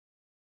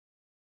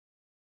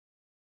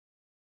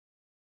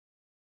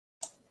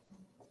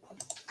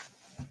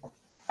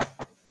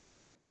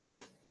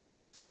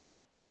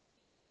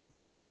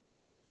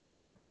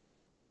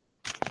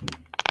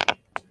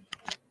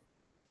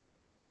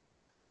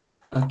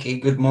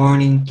Okay, good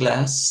morning,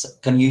 class.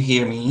 Can you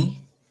hear me?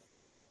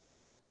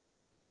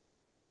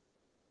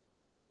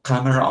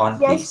 Camera on,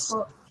 Yes please.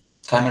 po.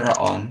 Camera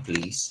on,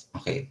 please.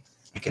 Okay,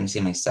 I can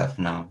see myself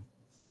now.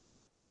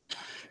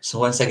 So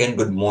once again,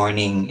 good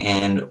morning,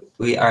 and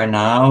we are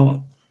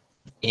now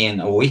in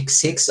week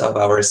 6 of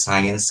our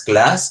science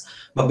class.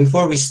 But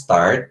before we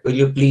start, will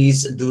you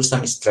please do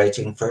some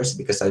stretching first?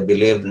 Because I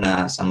believe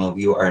na some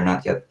of you are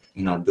not yet,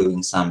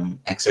 doing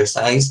some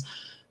exercise.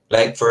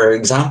 Like for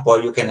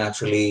example, you can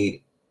actually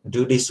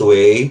do this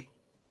way.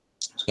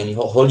 So can you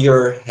hold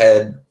your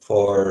head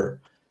for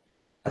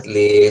at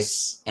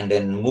least, and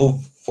then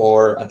move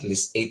for at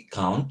least 8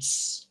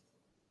 counts.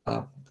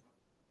 Up,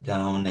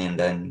 down, and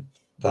then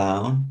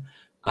down,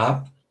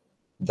 up,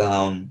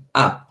 down,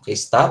 up. Okay,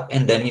 stop,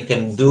 and then you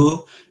can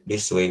do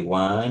this way.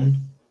 1,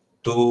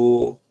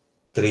 2,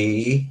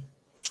 3,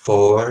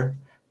 4,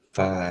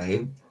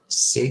 5,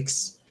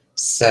 6,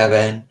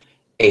 7,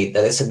 8.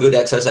 That is a good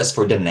exercise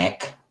for the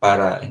neck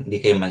para hindi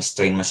kayo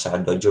ma-strain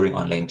masyado during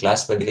online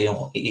class. Pwede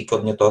kayong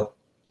iikot nyo to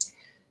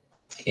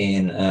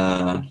in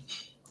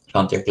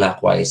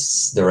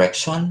counterclockwise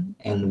direction,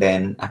 and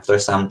then after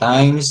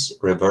sometimes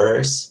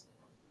reverse.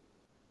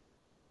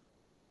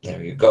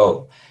 There you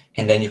go.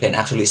 And then you can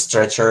actually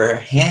stretch your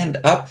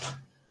hand up.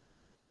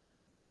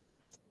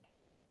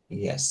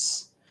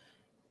 Yes.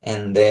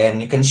 And then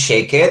you can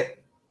shake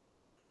it.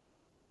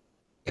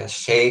 Yes,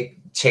 shake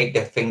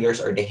the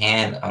fingers or the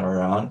hand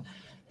around.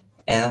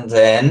 And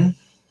then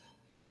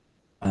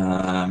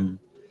um,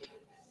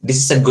 this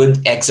is a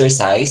good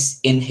exercise.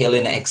 Inhale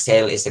and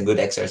exhale is a good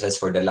exercise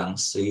for the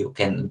lungs. So you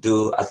can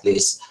do at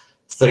least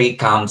 3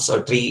 counts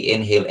or 3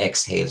 inhale,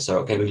 exhale.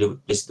 So can we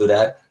please do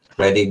that?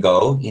 Ready,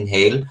 go.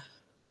 Inhale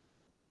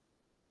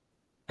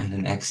and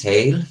then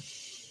exhale.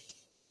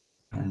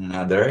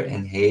 Another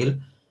inhale,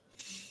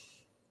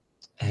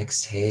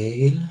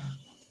 exhale,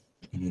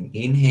 and then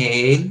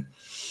inhale,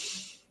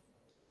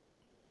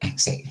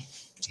 exhale.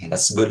 And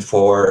that's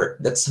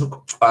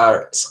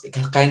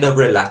kind of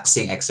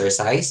relaxing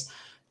exercise.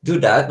 Do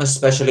that,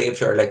 especially if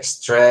you're like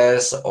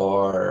stressed,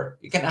 or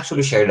you can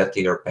actually share that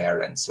to your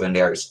parents when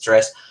they are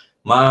stressed.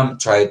 Mom,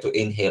 try to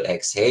inhale,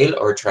 exhale,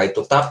 or try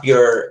to tap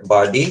your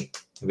body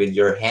with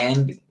your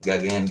hand,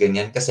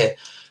 ganyan, kasi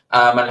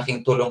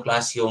malaking tulong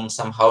class yung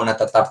somehow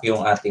natatap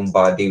yung ating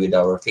body with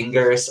our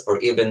fingers,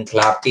 or even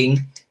clapping.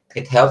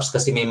 It helps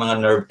kasi may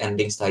mga nerve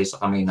endings tayo sa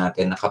kamay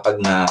natin na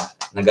kapag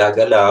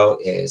nagagalaw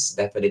is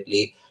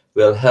definitely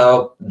will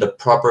help the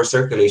proper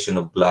circulation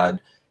of blood.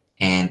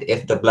 And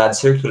if the blood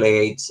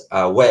circulates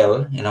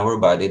well in our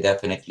body,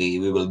 definitely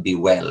we will be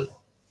well.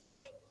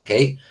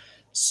 Okay?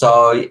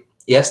 So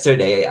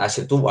yesterday, I asked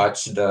you to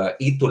watch the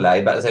Eat to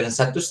Lie, but as I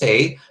sad to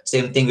say,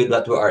 same thing with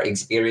what we are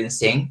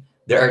experiencing.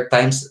 There are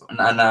times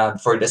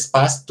for this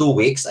past 2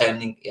 weeks, I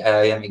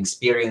am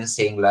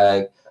experiencing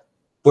like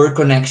poor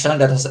connection.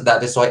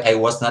 That is why I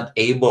was not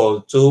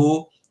able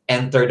to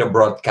enter the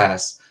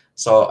broadcast.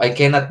 So I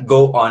cannot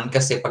go on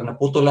kasi pag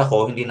naputol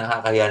ako, hindi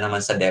nakakaya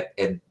naman sa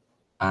DepEd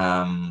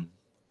um,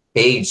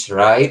 page,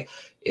 right?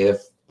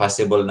 If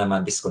possible na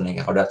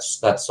ma-disconnect ako.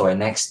 That's why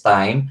next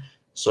time,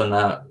 so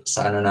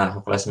sa ano na ako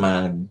class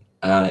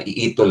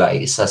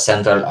iitulay sa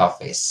central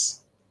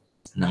office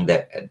ng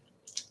DepEd.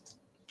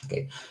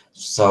 Okay.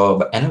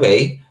 So, but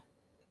anyway,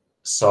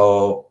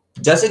 so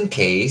just in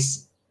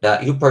case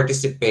that you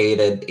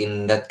participated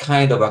in that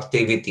kind of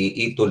activity,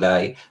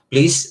 itulay,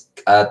 please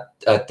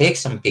take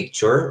some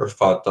picture or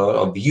photo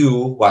of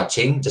you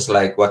watching, just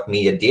like what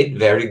Mia did.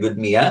 Very good,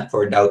 Mia,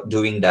 for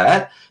doing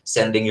that,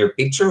 sending your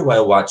picture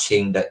while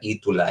watching the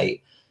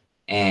itulay.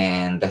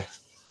 And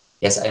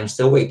yes, I'm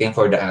still waiting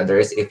for the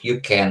others. If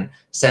you can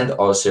send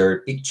also your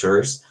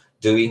pictures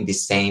doing the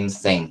same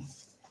thing,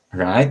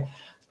 right?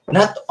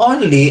 Not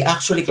only,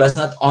 actually, class,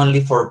 not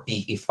only for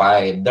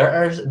PE5, there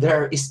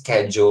are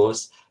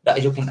schedules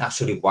that you can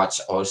actually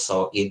watch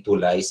also into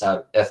live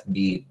sa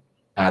FB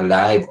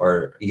live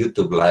or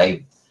YouTube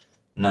live.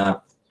 Na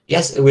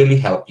yes, it really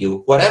help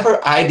you. Whatever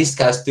I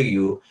discuss to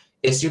you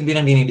is yung din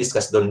ang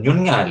dinidiscuss doon.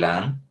 Yun nga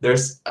lang,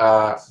 there's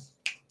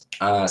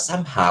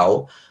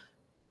somehow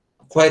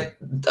quite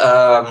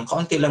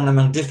konti lang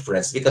namang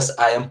difference because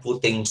I am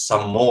putting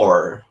some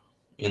more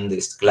in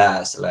this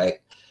class, like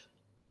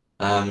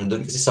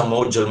doon kasi sa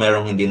module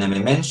merong hindi na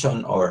may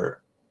mention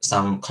or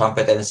some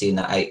competency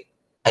na I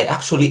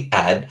actually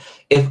add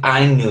if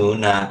I knew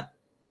na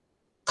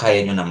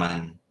kaya nyo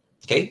naman.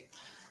 Okay?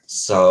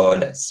 So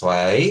that's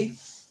why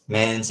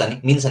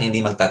minsan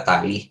hindi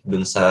magtatali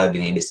dun sa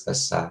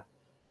dinidiscuss sa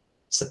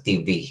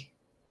TV.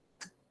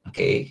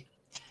 Okay?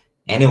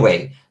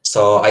 Anyway,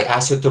 so I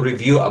asked you to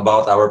review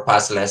about our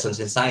past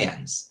lessons in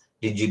science.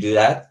 Did you do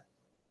that?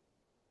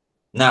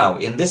 Now,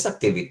 in this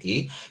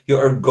activity, you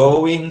are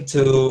going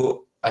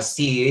to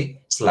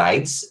see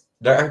slides.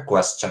 There are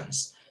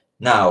questions.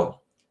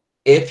 Now,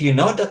 if you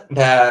know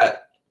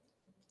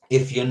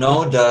if you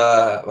know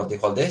what do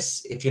you call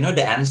this? If you know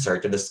the answer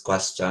to these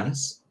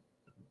questions,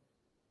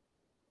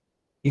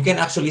 you can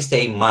actually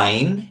say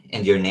mine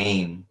and your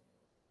name.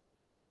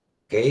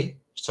 Okay?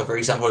 So for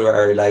example, we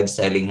are live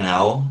selling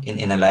now,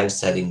 in a live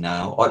selling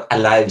now, or a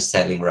live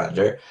selling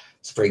rather.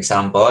 So for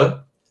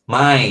example,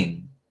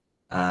 mine,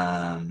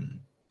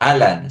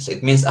 Alan. So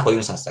it means ako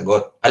yung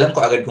sasagot. Alam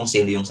ko agad kung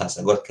sino yung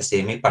sasagot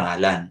kasi may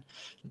pangalan.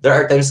 There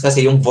are times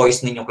kasi yung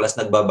voice ninyo class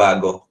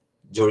nagbabago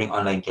during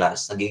online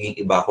class. Nagiging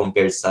iba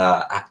compared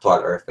sa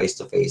actual or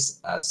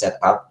face-to-face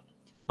setup.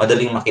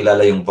 Madaling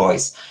makilala yung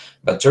voice.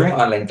 But during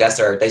online class,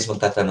 there are times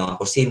magtatanong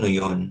ako, sino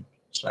yun?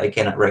 So I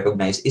cannot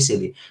recognize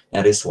easily.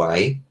 That is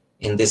why,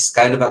 in this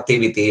kind of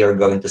activity, you're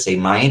going to say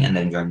mine and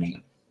then your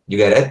name. You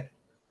get it?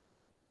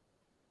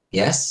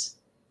 Yes?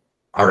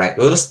 All right,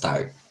 we'll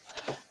start.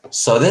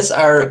 So these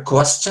are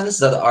questions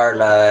that are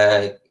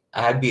like,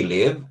 I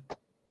believe,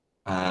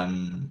 I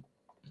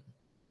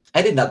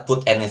did not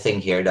put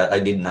anything here that I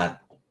did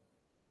not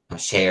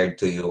share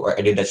to you, or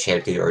I did not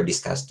share to you or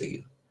discuss to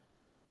you.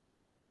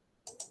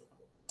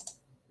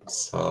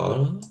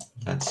 So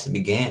let's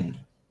begin.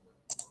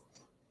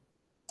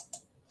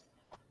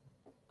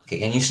 Okay,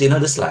 can you see now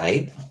the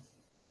slide?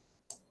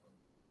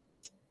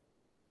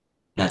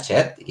 Not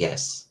yet?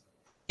 Yes.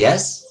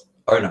 Yes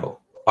or no?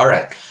 All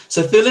right.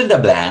 So fill in the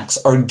blanks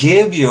or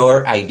give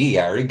your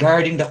idea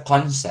regarding the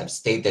concept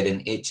stated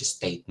in each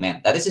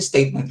statement. That is a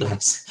statement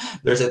class.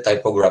 There's a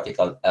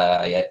typographical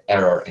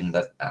error in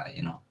that,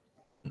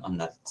 on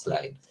that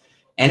slide.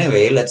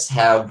 Anyway, let's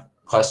have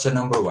question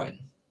number 1.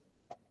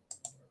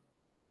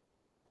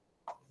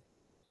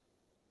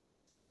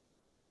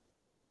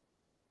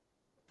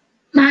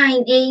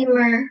 Mine,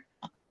 Aimer.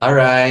 All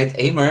right,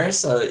 Amer.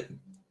 So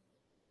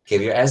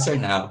give your answer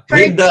now.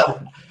 Read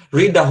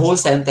the whole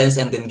sentence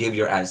and then give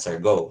your answer.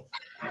 Go.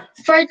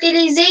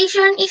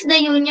 Fertilization is the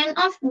union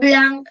of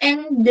blank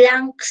and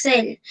blank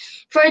cell.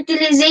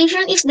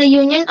 Fertilization is the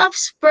union of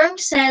sperm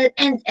cell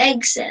and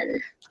egg cell.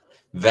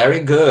 Very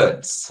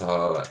good.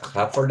 So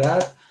clap for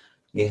that.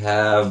 We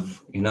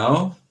have,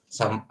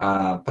 some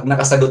pag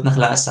nakasagot na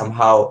class,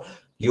 somehow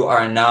you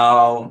are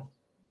now,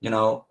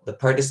 the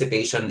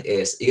participation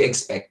is, you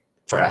expect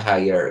for a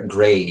higher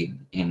grade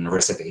in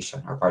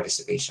recitation or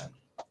participation.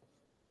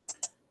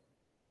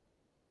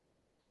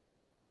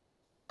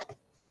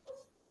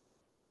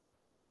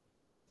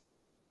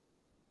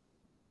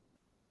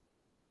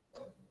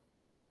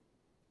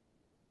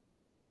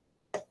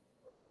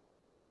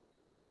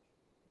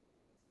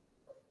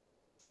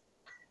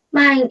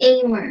 Mine,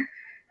 Aimer.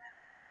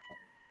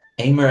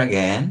 Aimer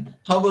again.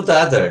 How about the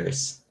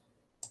others?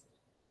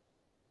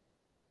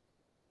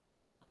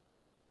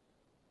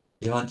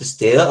 You want to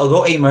steal? I'll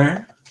go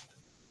Aimer.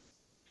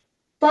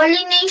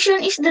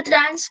 Pollination is the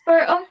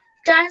transfer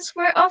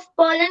of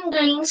pollen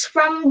grains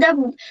from the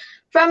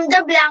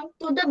blank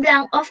to the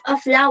blank of a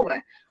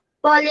flower.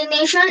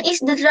 Pollination is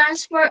the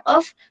transfer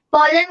of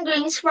pollen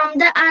grains from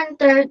the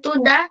anther to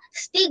the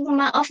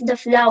stigma of the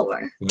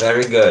flower.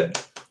 Very good.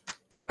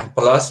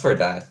 Applause for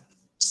that.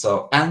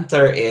 So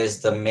anther is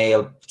the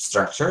male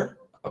structure,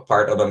 a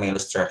part of a male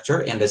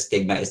structure, and the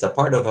stigma is the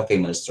part of a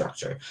female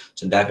structure.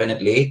 So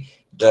definitely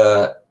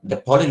the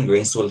pollen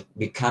grains will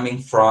be coming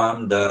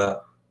from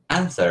the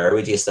anther,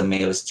 which is the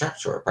male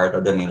structure, part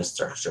of the male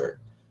structure,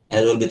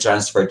 and it will be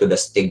transferred to the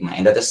stigma,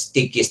 and that is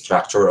sticky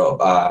structure of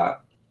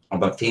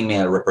a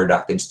female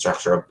reproductive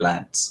structure of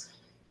plants.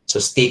 So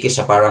sticky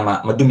siya para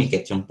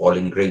madumikit yung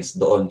pollen grains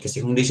doon.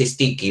 Kasi kung hindi siya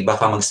sticky,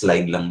 baka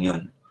mag-slide lang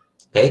yun.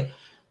 Okay?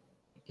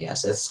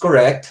 Yes, that's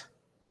correct.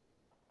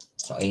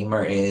 So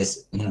Aimer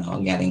is,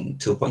 getting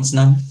 2 points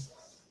now.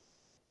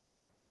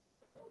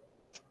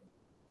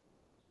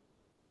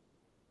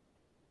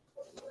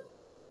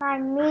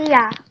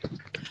 Mia.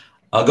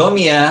 I'll go,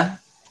 Mia.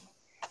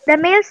 The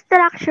male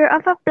structure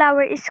of a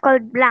flower is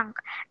called blank.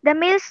 The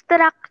male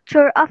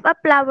structure of a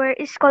flower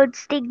is called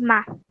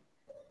stigma.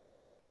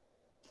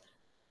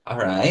 All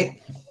right.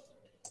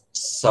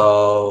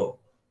 So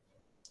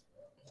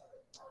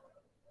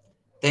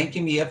thank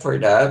you, Mia, for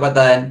that. But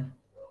then,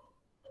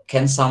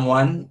 can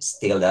someone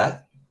steal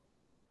that?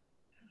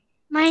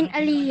 Mine,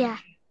 Aliyah.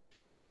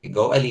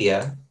 Go,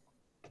 Aliyah.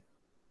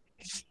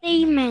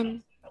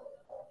 Stamen.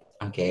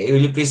 Okay, will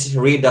you please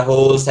read the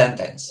whole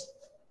sentence?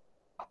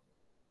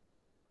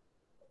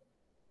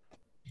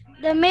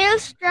 The male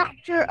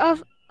structure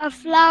of a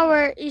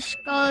flower is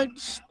called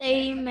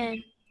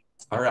stamen.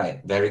 All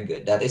right, very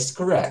good. That is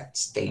correct,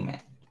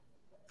 stamen.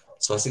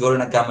 So siguro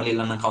nagkamali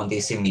lang ng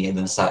kaunti si Mia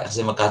dun sa,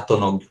 kasi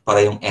magkatunog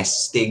para yung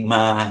S,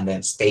 stigma, and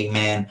then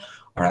stamen.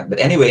 All right, but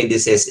anyway,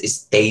 this is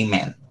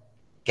stamen.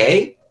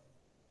 Okay?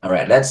 All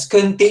right, let's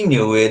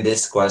continue with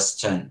this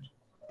question.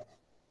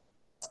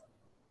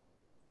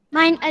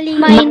 Mine, Aliyah.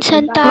 Mine,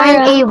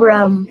 Santara. Mine,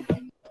 Abram.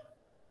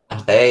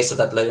 Okay, so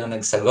tatlo yung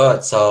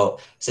nagsagot. So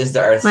since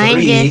there are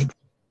three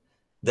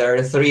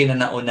na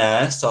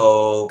nauna,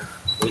 so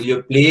will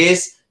you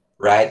please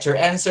write your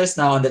answers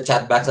now on the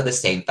chat box at the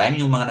same time,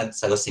 yung mga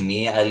nagsagot si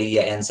Mia,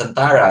 Aliyah, and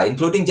Santara,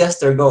 including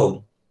Jester.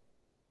 Go.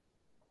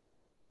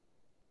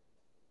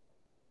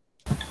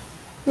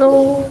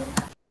 No.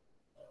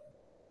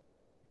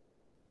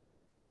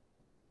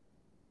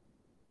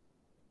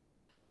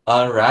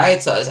 All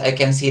right, so as I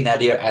can see now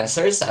your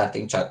answers sa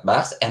ating chat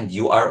box, and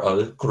you are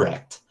all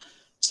correct.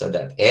 So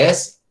that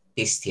is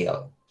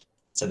pistil.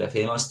 So the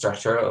phloem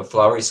structure of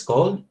flower is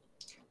called,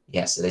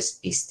 yes, it is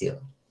pistil.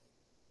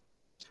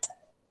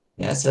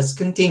 Yes, let's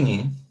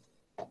continue.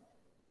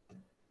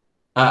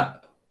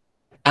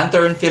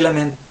 Anthern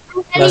filament,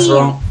 that's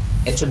wrong.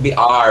 It should be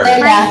R. Mine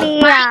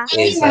Layla.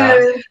 Mia. Is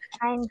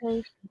Mine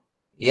Grace.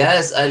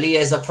 yes, Ali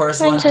is the first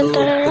one Vincent to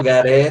Tarara.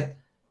 get it.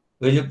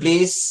 Will you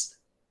please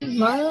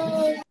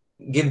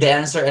give the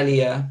answer,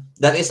 Aliyah?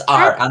 That is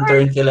R,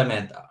 Anther, anthern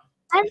filament.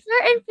 anther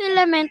and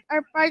filament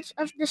are parts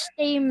of the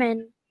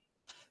stamen.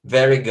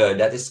 Very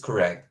good. That is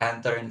correct.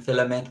 Anther and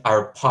filament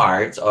are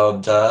parts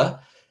of the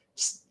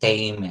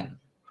stamen.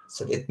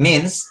 So it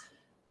means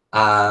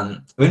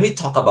when we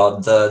talk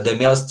about the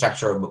male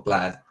structure of a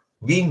plant,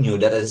 we knew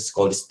that it is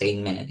called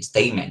stamen.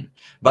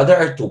 But there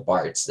are two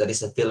parts. That is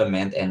the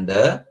filament and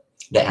the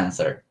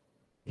anther.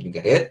 Did you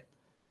get it?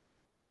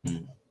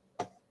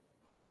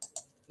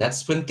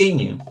 Let's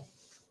continue.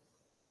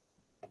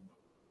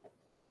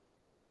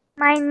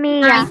 Mine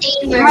Mia.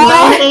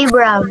 Mine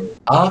Abram.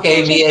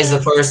 Okay, Mia is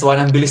the first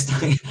one. Ang bilis na.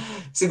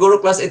 Siguro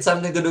class, it's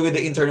something to do with the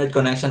internet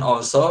connection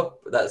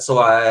also. That's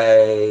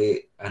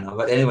why, I know.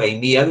 But anyway,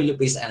 Mia, will you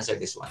please answer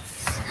this one?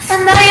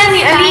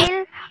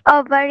 Style,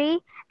 ovary,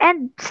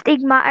 and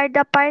stigma are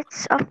the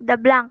parts of the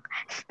blank.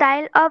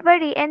 Style,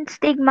 ovary, and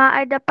stigma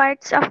are the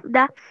parts of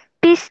the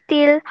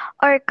pistil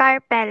or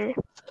carpel.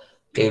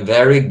 Okay,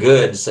 very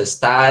good. So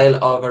style,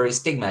 ovary,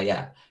 stigma,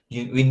 yeah.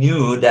 We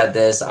knew that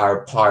these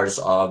are parts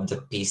of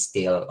the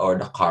pistil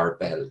or the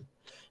carpel.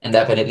 And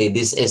definitely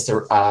this is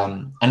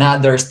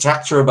another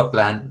structure of a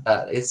plant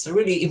that is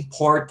really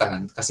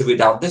important because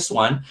without this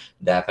one,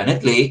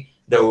 definitely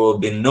there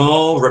will be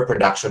no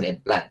reproduction in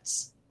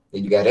plants.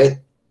 Did you get it?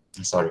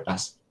 Sorry,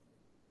 class.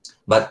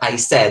 But I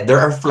said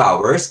there are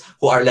flowers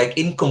who are like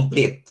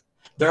incomplete.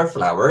 There are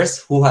flowers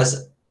who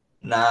has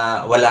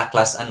na wala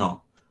class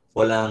ano,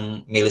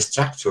 walang male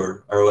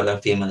structure or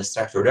walang female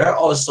structure. There are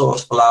also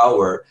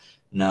flower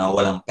na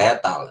walang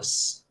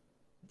petals.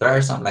 There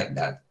are some like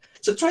that.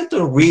 So try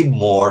to read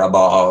more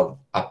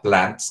about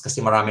plants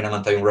kasi marami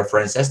naman tayong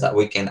references that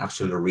we can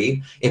actually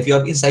read. If you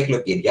have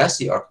encyclopedias,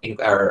 you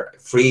are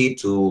free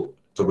to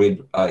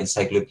read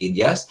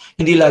encyclopedias.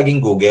 Hindi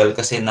laging Google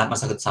kasi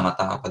masakit sa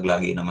mata kapag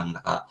lagi naman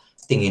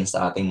nakatingin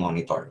sa ating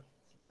monitor.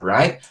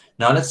 Right?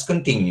 Now let's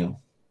continue.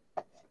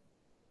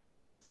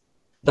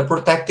 The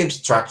protective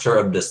structure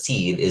of the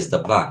seed is the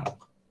blank.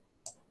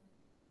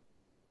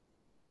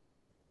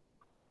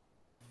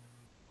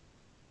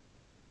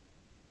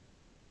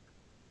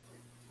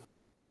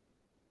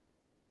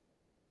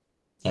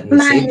 Let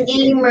me see. Mine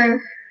Aimer.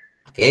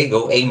 Okay,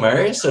 go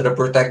Aimer. So the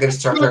protective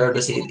structure of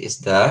the seed is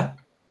the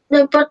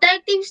The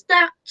protective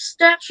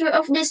structure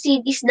of the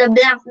seed is the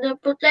blank.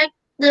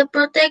 The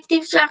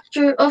protective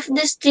structure of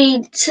the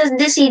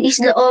seed is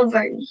the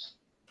ovary.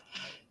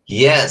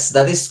 yes,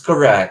 that is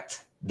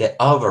correct. The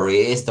ovary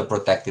is the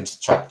protective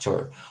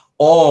structure.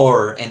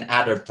 Or in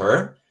other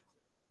term,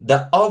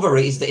 the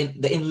ovary is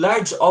the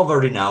enlarged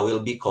ovary now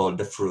will be called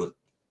the fruit.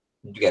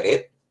 Did you get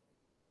it?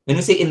 When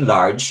you say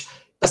enlarged,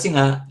 kasi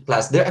nga,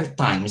 class, there are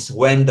times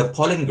when the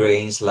pollen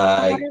grains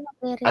like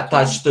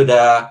attached to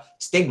the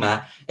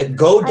stigma, it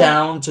go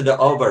down to the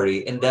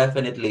ovary and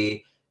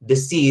definitely the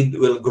seed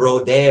will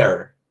grow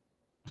there.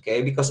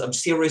 Okay, because of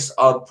series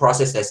of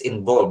processes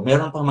involved.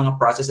 Meron pang mga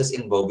processes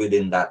involved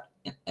within that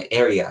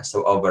area,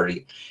 so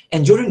ovary.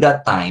 And during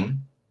that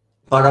time,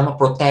 para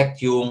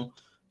ma-protect yung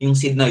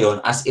seed na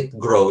yon as it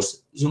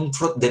grows, yung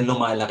fruit din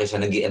lumalaki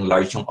siya,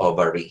 nag-enlarge yung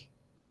ovary.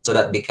 So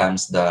that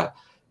becomes the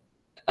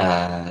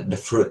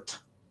fruit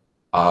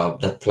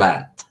of the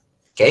plant.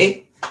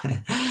 Okay?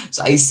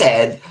 So I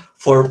said,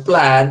 for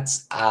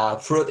plants,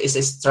 fruit is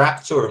a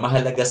structure.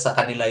 Mahalaga sa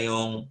kanila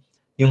yung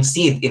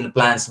seed in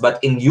plants.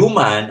 But in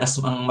human,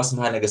 ang mas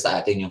mahalaga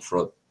sa atin yung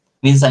fruit.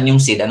 Minsan yung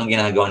seed, anong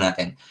ginagawa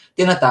natin?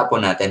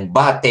 Tinatapon natin.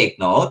 But take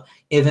note,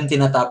 even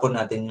tinatapon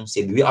natin yung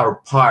seed, we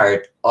are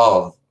part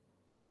of,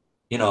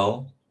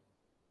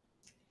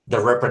 the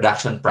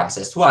reproduction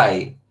process.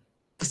 Why?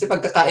 Kasi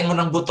pagkakain mo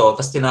ng buto,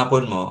 tapos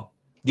tinapon mo,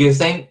 do you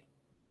think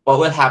what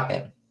will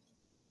happen?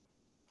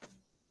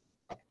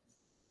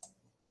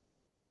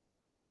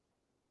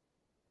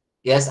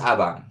 Yes,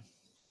 Abang.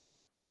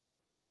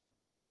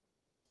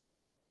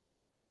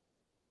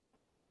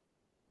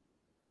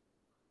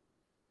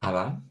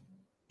 Abang,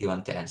 you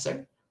want to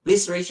answer?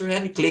 Please raise your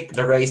hand. Click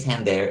the raise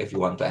hand there if you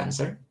want to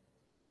answer.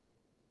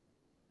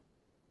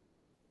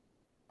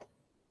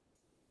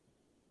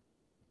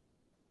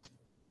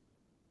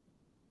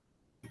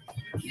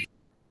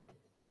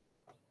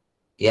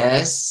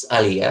 Yes,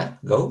 Aliyah,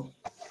 go.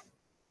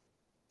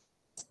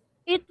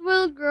 It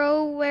will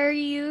grow where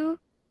you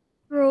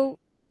grow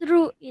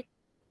through it.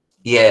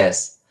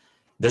 Yes,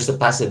 there's a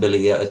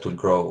possibility that it will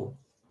grow.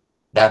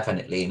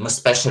 Definitely,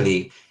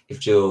 especially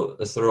if you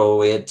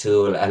throw it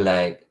to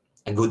like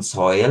a good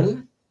soil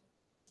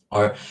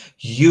or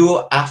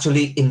you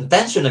actually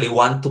intentionally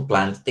want to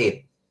plant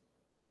it.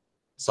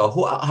 So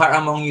who are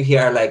among you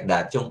here like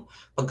that? Yung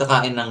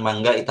pagkakain ng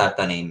mangga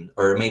itatanim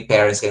or may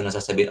parents kayo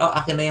nasasabihin, oh,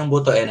 akin na yung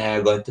buto and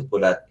I'm going to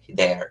put that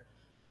there.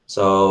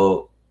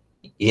 So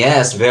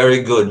Yes,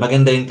 very good.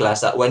 Maganda yung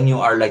class. When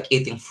you are like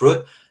eating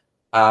fruit,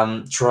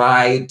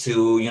 try to,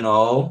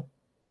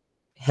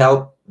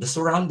 help the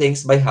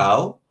surroundings by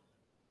how?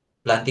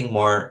 Planting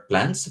more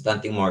plants,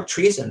 planting more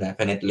trees, and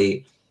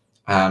definitely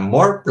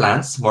more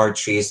plants, more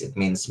trees, it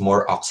means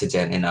more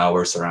oxygen in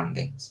our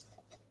surroundings.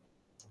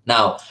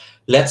 Now,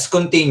 let's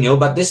continue,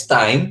 but this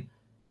time,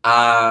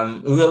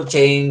 we will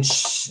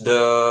change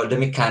the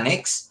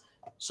mechanics.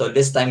 So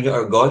this time, you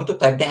are going to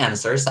type the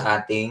answer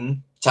sa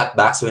ating chat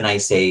box when I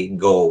say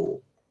go.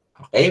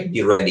 Okay,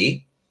 be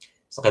ready?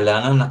 So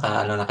kailangan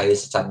naka-ano na kayo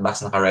sa chat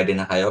box, naka-ready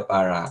na kayo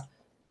para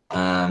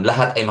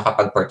lahat ay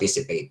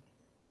makapag-participate.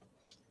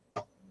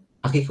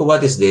 Akiko,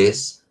 what is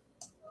this?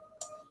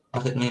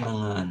 Bakit may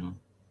mga ano?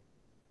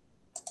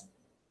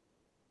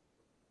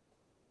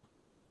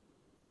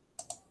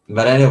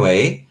 But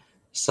anyway,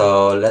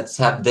 so let's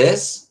have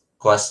this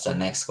question.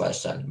 Next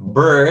question.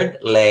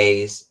 Bird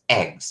lays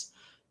eggs.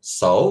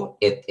 So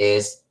it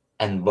is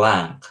and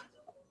blank.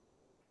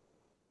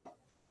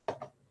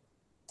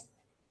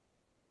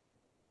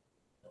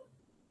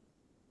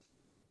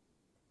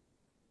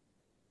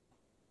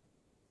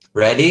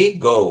 Ready?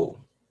 Go.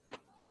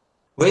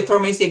 Wait for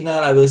my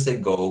signal. I will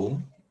say go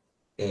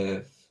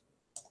if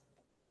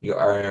you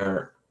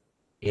are,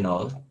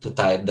 to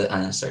type the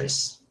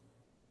answers.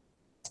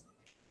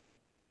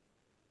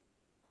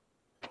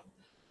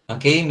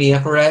 Okay, Mia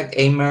correct.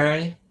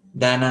 Amer,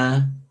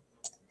 Dana,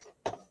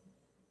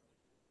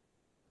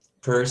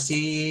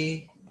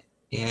 Percy,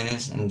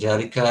 yes,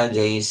 Angelica,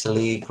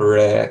 Jaisley,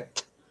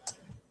 correct.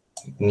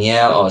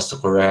 Mia also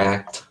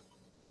correct.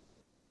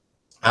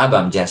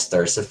 Abam,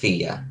 Jester,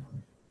 Sophia,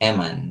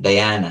 Eman,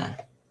 Diana.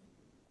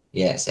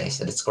 Yes,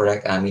 that's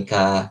correct.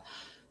 Amika,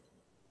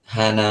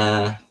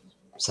 Hannah,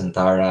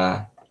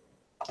 Santara.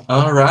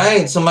 All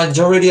right, so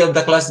majority of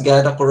the class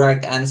got the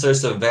correct answer,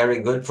 so very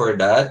good for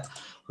that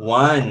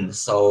one.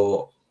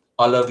 So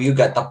all of you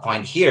got a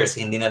point here.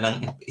 So hindi na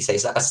lang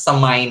isa-isa. Kasi sa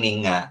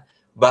mining nga,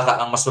 baka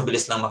ang mas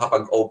mabilis lang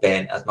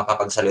makapag-open at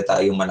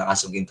makapagsalita yung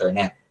malakas yung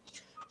internet.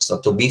 So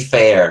to be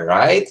fair,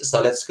 right? So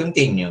let's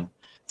continue.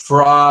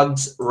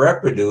 Frogs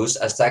reproduce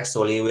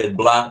asexually with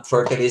blank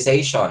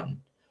fertilization.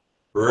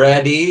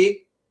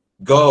 Ready?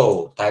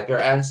 Go. Type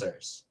your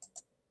answers.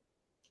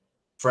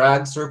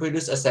 Frogs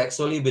reproduce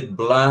asexually with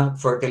blank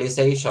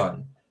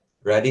fertilization.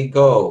 Ready?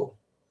 Go.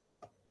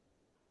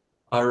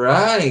 All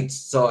right.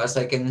 So as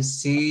I can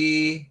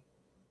see,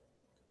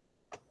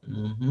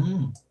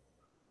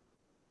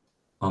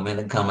 oh, may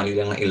nagkamali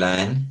lang na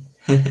ilan.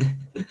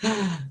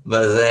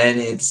 But then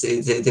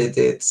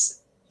it's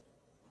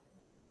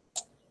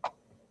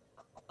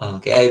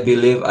okay, I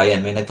believe,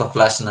 ayan, may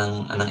nagpa-flash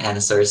ng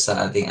answer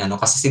sa ating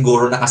kasi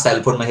siguro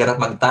naka-cellphone,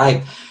 mahirap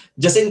mag-type.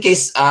 Just in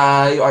case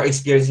you are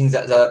experiencing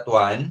that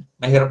one,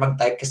 mahirap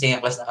mag-type kasi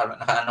yung class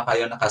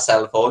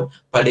naka-cellphone,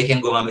 pwede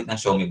kang gumamit ng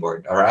show me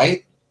board,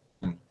 alright?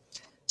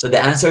 So the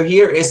answer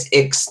here is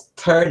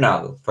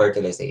external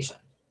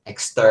fertilization.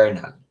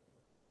 External.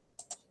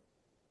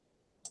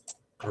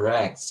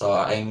 Correct. So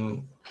I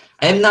am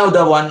now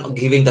the one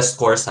giving the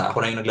scores ha.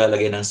 Ako na yung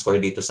naglalagay ng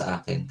score dito sa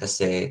akin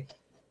kasi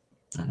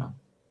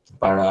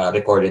para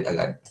recorded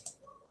agad.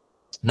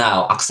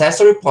 Now,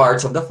 accessory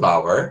parts of the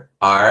flower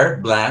are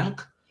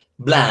blank,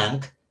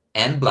 blank,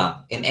 and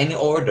blank in any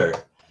order.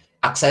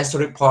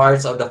 Accessory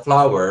parts of the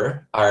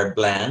flower are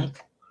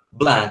blank,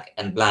 blank,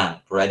 and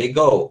blank. Ready,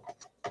 go.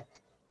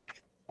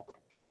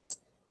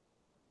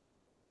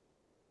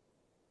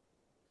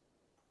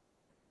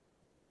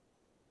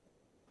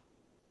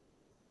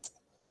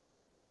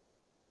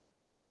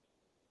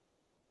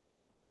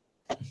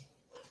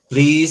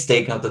 Please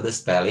take note of the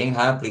spelling,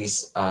 huh?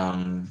 Please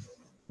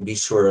be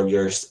sure of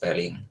your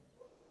spelling.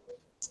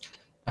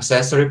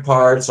 Accessory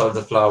parts of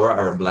the flower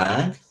are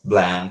blank,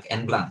 blank,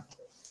 and blank.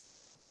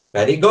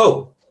 Ready,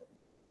 go.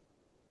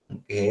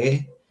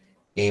 Okay.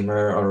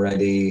 Amer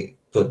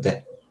already put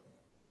the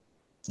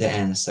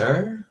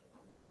answer.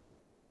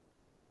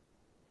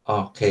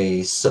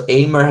 Okay, so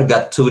Amer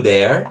got 2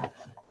 there.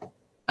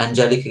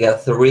 Angelica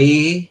got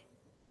 3.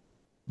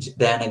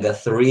 Dana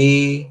got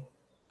 3.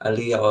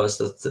 Aliyah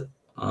also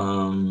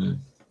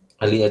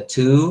Aliyah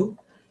 2.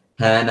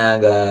 Hannah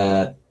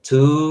got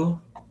 2.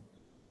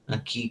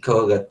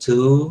 Akiko got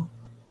 2.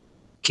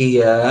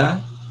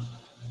 Kia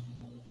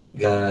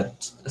got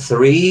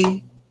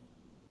 3.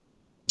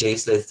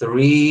 Jaisley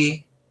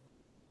 3.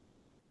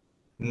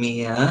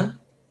 Mia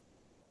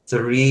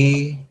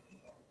 3.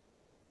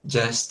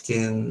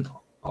 Justin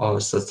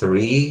also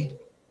 3.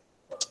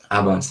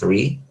 Abang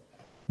 3.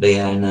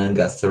 Diana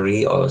got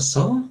 3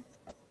 also.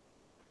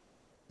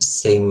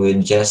 Same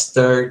with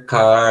Jester,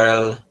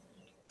 Carl,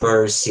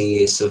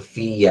 Percy,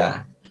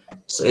 Sophia.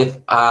 So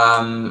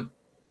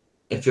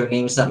if your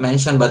name is not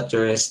mentioned but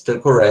you're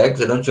still correct,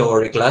 so don't you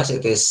worry, class.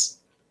 It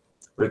is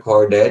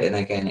recorded, and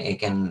I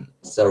can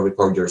still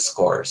record your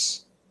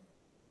scores.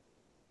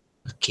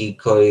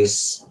 Kiko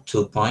is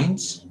 2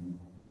 points.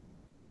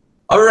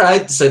 All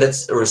right, so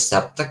that's a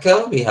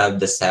receptacle. We have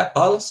the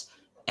sepals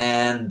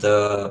and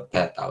the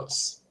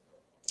petals.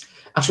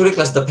 Actually,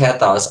 class, the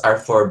petals are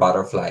for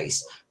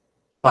butterflies.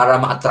 para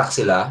ma-attract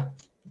sila,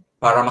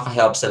 para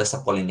maka-help sila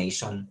sa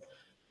pollination.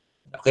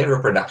 Okay,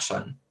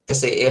 reproduction.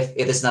 Kasi if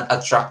it is not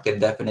attractive,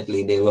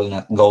 definitely they will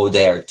not go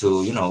there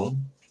to, you know,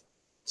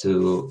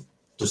 to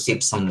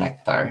sip some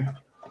nectar.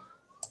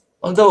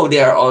 Although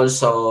there are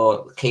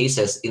also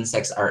cases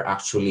insects are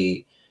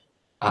actually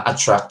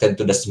attracted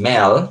to the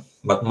smell,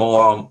 but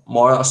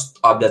most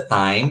of the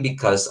time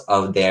because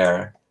of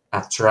their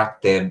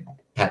attractive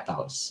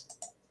petals.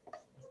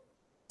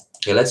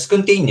 Okay, let's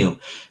continue.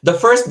 The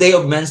first day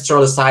of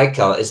menstrual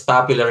cycle is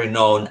popularly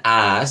known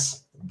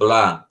as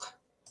blank.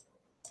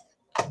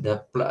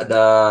 The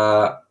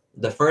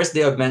first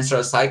day of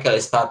menstrual cycle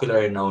is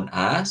popularly known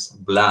as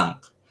blank.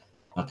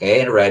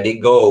 Okay, ready,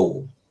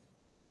 go.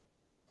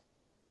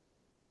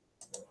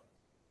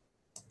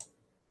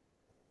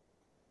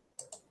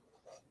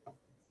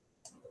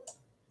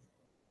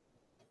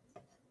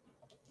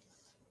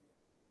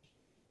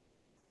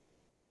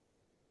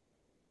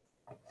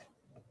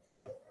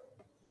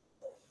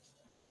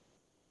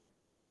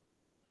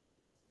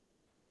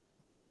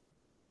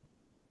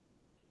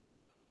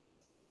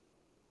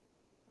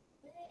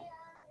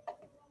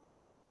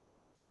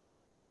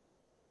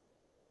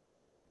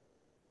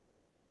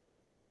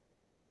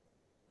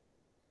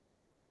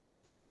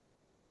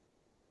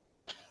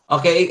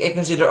 Okay, I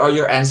consider all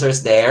your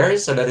answers there,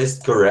 so that is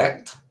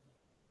correct.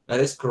 That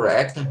is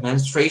correct.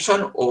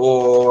 Menstruation,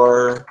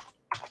 or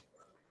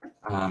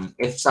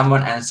if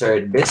someone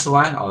answered this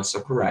one, also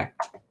correct.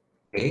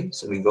 Okay,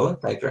 so we go,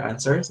 type your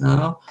answers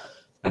now.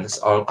 That is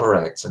all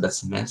correct. So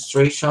that's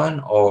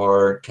menstruation,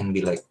 or can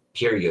be like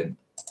period.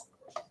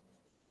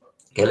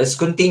 Okay, let's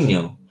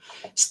continue.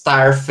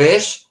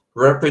 Starfish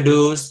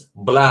reproduce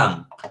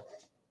blank.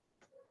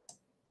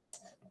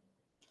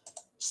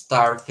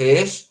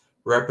 Starfish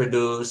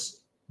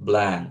reproduce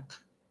blank.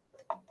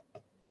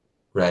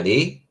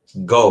 Ready?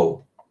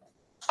 Go.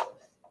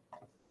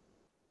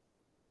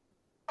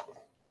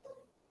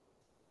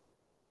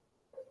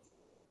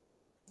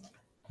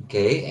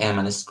 Okay,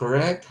 Eman is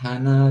correct.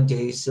 Hannah,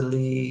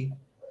 Jaisley.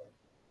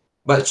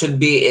 But it should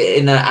be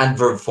in an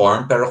adverb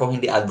form. Pero kung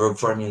hindi adverb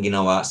form yung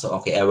ginawa, so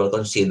okay, I will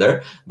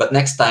consider. But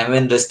next time,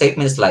 when the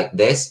statement is like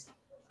this,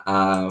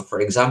 for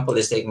example,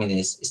 the statement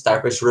is,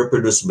 starfish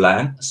reproduce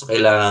blank. So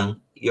kailangan,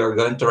 you're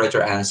going to write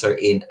your answer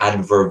in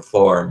adverb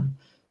form.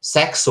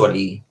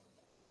 Sexually.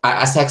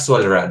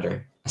 Asexual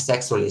rather.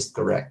 Asexual is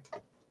correct.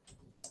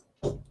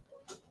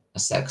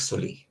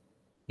 Asexually.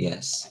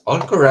 Yes. All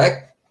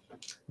correct.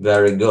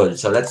 Very good.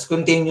 So let's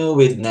continue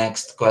with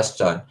next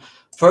question.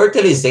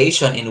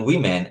 Fertilization in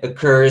women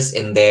occurs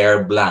in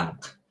their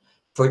blank.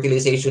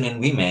 Fertilization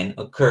in women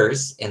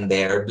occurs in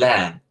their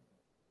blank.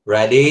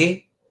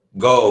 Ready?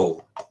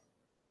 Go.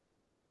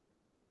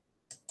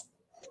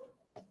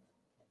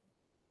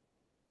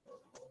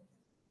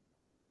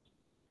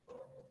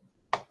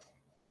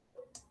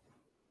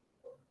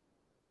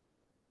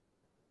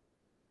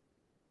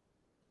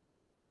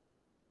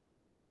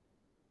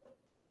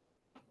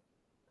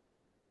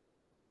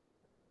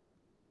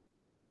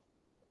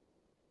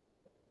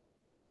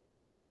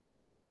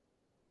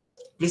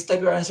 Please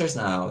type your answers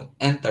now.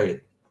 Enter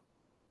it.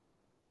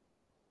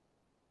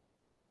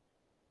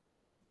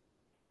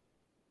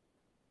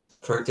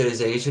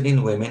 Fertilization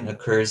in women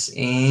occurs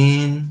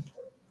in...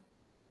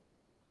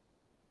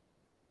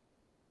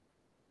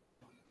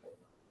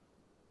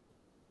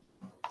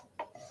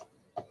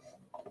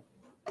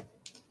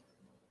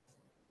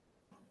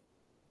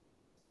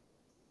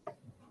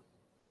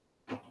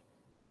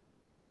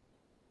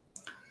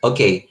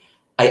 Okay,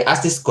 I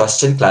asked this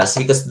question, class,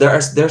 because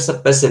there's a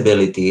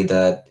possibility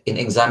that in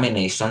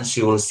examinations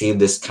you will see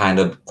this kind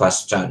of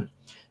question.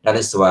 That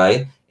is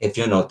why, if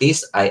you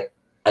notice, I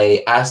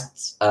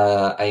asked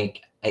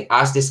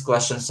this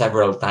question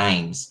several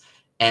times,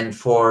 and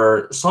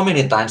for so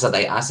many times that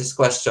I asked this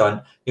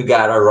question, you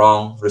got a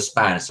wrong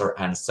response or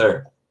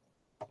answer.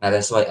 That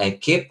is why I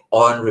keep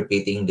on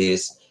repeating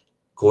this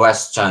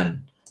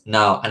question.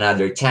 Now,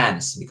 another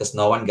chance, because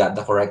no one got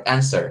the correct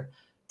answer.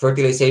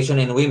 Fertilization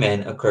in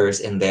women occurs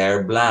in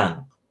their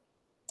blank.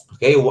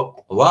 Okay,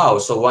 wow.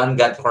 So one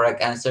got the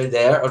correct answer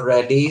there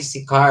already.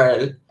 Si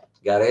Carl,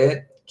 got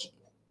it?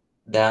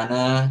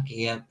 Dana,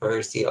 Kian,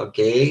 Percy,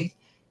 okay.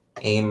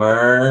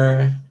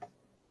 Amer.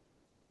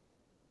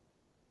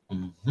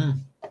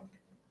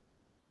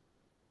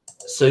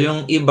 So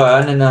yung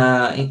iba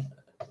na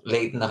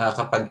late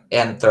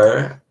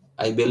nakakapag-enter,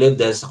 I believe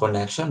there's a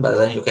connection, but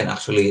then you can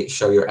actually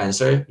show your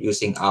answer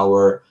using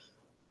our,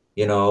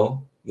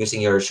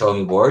 using your show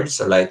me board.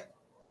 So like,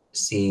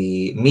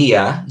 si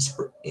Mia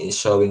is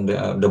showing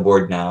the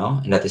board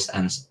now, and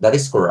that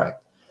is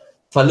correct.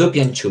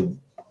 Fallopian tube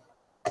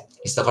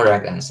is the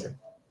correct answer.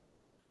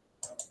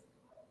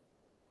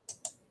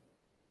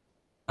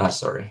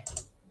 Sorry.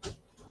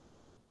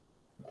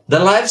 The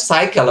life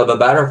cycle of a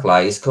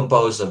butterfly is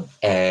composed of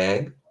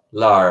egg,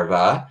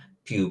 larva,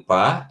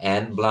 pupa,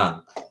 and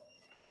blank.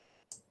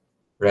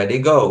 Ready,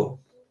 go.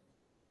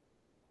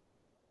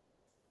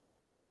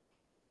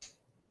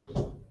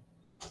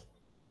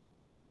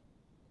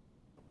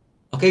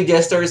 Okay,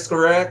 Jester is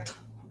correct.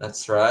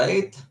 That's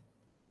right.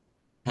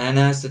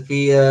 Hannah,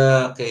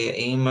 Sophia,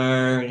 kay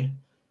Amer.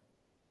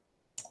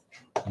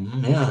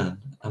 Yan.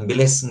 Ang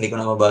bilis. Hindi ko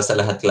na mabasa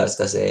lahat class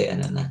kasi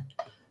ano na.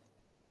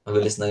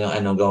 Mabilis na yung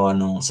ano gawa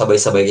nung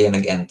sabay-sabay kayo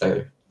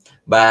nag-enter.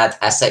 But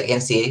as I can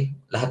see,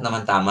 lahat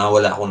naman tama.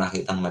 Wala akong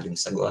nakitang maling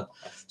sagot.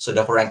 So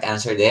the correct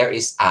answer there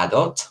is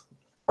adult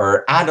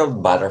or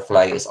adult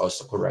butterfly is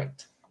also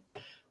correct.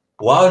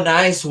 Wow,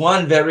 nice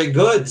one. Very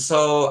good.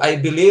 So I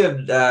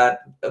believe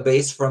that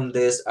based from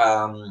this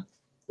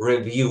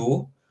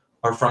review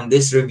or from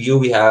this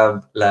review, we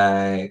have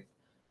like,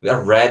 we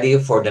are ready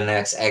for the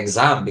next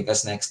exam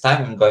because next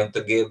time I'm going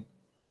to give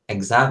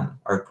exam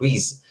or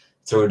quiz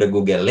through the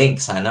Google link.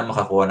 Sana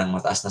makakuha ng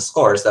mataas na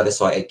scores. That is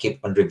why I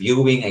keep on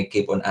reviewing. I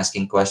keep on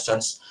asking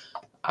questions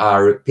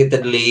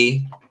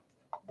repeatedly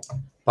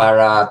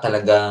para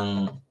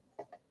talagang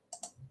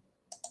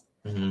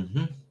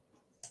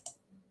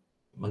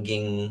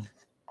maging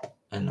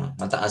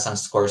mataas ang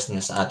scores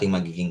niyo sa ating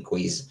magiging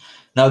quiz.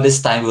 Now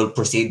this time we'll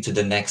proceed to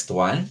the next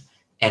one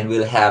and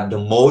we'll have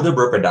the mode of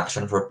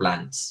reproduction for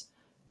plants.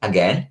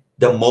 Again,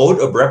 the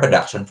mode of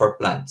reproduction for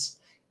plants.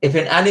 If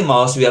in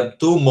animals, we have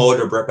two mode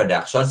of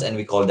reproductions and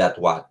we call that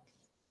what?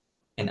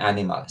 In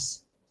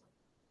animals.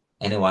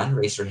 Anyone?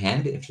 Raise your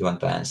hand if you want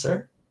to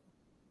answer.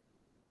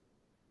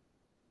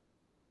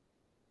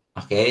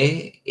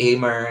 Okay,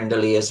 Amer and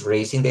Dalia is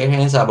raising their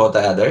hands. How about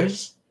the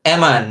others?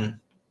 Eman,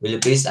 will you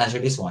please answer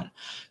this one?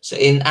 So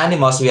in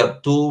animals, we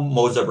have two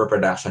modes of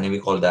reproduction and we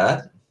call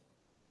that?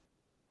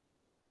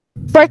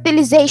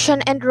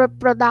 Fertilization and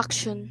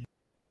reproduction.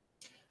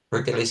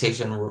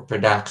 Fertilization,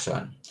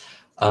 reproduction.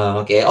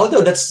 Okay,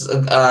 although that's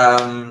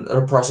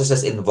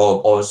processes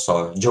involved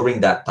also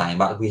during that time,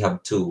 but we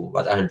have two.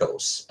 What are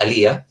those?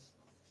 Aliyah?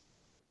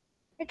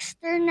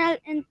 External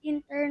and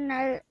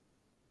internal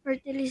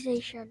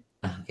fertilization.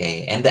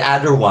 Okay, and the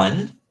other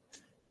one,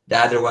 the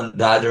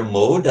other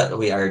mode that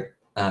we are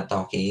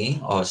talking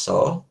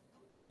also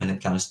when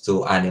it comes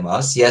to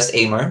animals. Yes,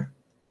 Amer?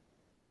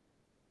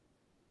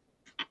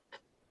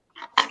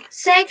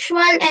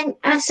 Sexual and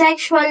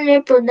asexual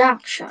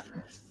reproduction.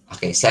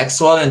 Okay,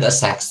 sexual and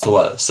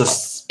asexual. So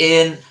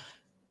in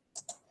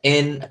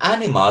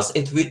animals,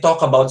 if we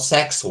talk about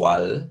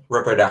sexual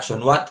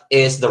reproduction, what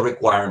is the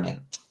requirement?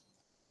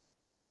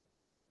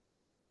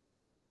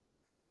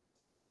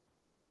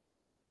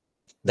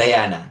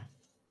 Diana?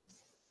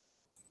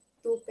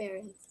 Two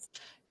parents.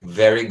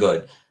 Very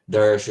good.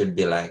 There should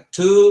be like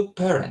two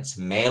parents,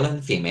 male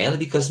and female,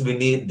 because we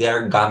need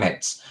their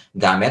gametes.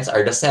 Gametes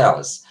are the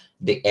cells,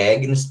 the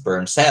egg and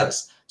sperm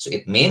cells. So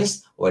it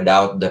means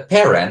without the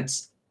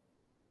parents,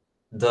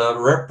 the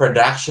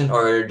reproduction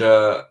or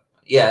the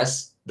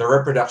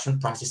reproduction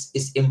process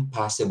is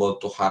impossible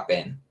to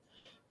happen.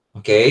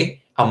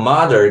 Okay? A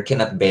mother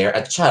cannot bear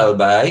a child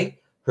by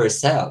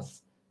herself,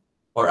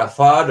 or a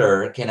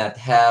father cannot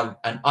have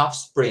an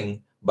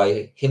offspring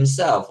by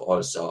himself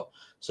also.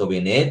 So we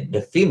need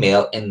the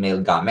female and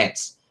male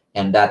gametes,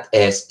 and that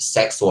is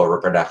sexual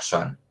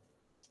reproduction.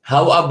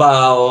 How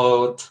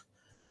about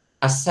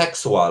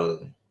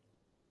asexual?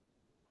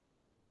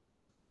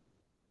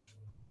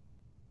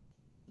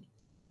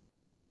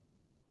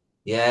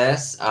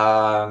 Yes,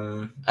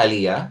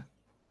 Aliyah?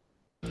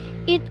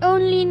 It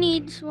only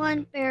needs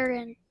one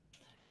parent.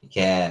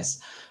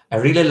 Yes. I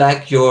really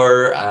like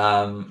your,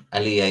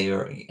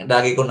 Aliyah,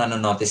 lagi ko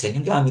nanonotice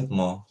yung gamit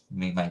mo.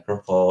 May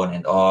microphone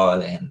and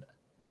all, and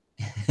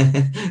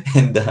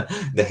and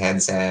the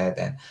headset,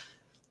 and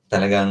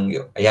talagang,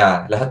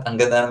 yeah, lahat, ang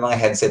ganda ng mga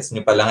headsets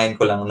niyo pala. Ngayon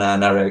ko lang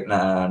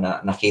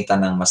nakita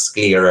ng mas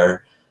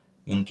clearer.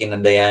 Yung kina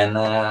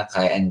Diana,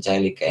 kay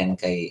Angelica, and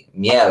kay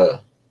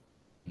Miel.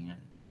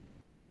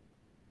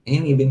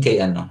 Yun, even kay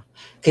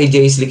kay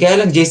Jaisley.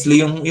 Kaya lang,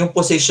 Jaisley, yung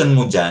position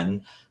mo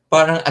dyan,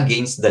 parang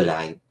against the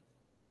light.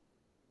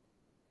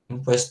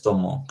 Yung pwesto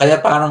mo. Kaya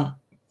parang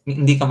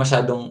hindi ka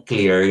masyadong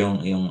clear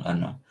yung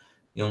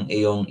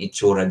iyong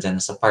itsura dyan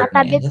sa part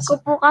na yan. Katabit ko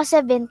po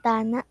kasi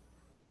bintana.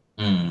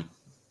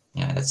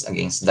 Yeah, that's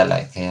against the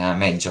light. Kaya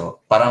medyo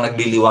parang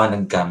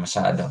nagliliwanag ka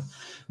masyado.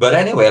 But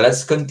anyway,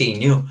 let's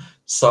continue.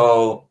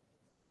 So,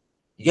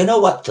 you know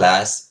what,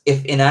 class?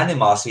 If in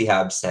animals we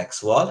have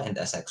sexual and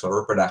asexual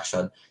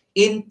reproduction,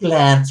 in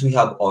plants we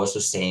have also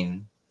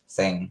same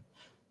thing,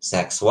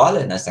 sexual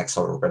and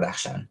asexual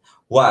reproduction.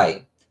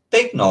 Why?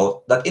 Take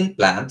note that in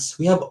plants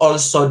we have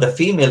also the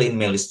female and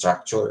male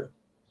structure.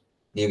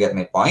 Do you get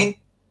my point?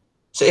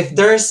 So if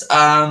there's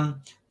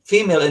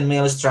female and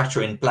male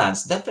structure in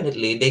plants,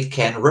 definitely they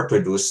can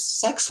reproduce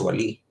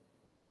sexually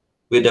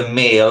with the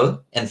male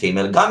and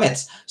female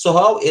gametes. So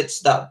how it's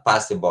that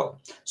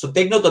possible? So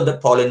take note of the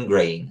pollen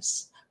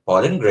grains.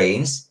 Pollen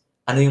grains,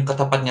 ano yung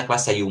katapat niya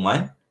class sa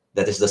human?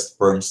 That is the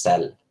sperm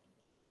cell.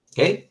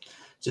 Okay?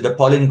 So the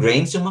pollen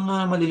grains, yung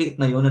mga maliliit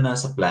na yun na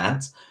nasa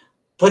plants,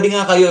 pwede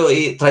nga kayo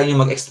i-try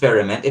nyo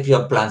mag-experiment if you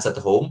have plants at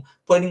home.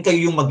 Pwede kayo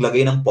yung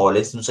maglagay ng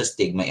pollens dun sa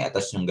stigma,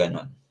 atas yung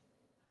ganon.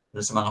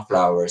 Dun sa mga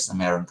flowers na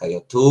meron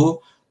kayo to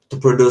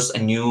produce a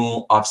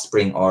new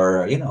offspring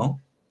or,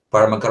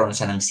 para magkaroon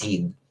siya ng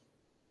seed.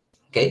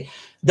 Okay?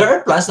 There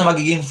are plants na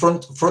magiging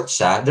fruit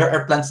siya. There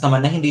are plants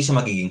naman na hindi siya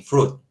magiging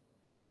fruit.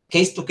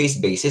 Case-to-case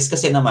basis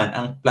kasi naman,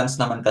 ang plants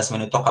naman kasi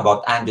when we talk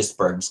about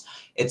angiosperms,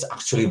 it's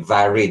actually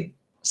varied.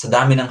 Sa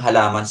dami ng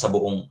halaman sa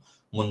buong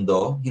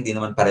mundo, hindi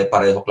naman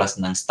pare-pareho class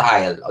ng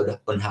style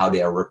on how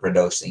they are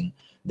reproducing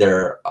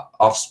their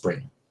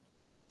offspring.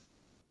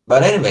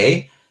 But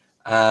anyway,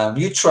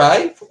 you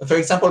try. For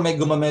example, may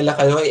gumamela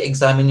kayo,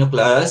 i-examine nyo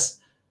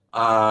class.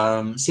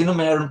 Sino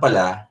meron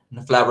pala na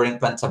flowering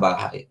plant sa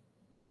bahay?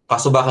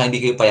 Kaso baka hindi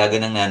kayo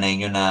payagan ng nanay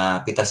nyo na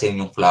pitasin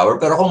yung flower.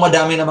 Pero kung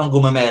madami namang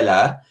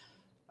gumamela,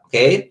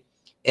 okay?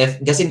 If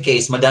just in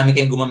case madami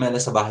kayong gumamela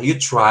sa bahay, you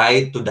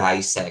try to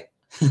dissect.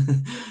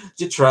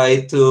 You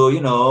try to,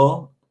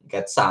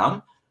 get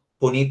some.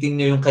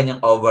 Punitin niyo yung kanyang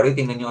ovary,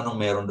 tingnan niyo anong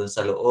meron doon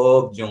sa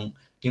loob,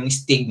 yung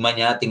stigma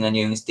niya, tingnan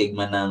niyo yung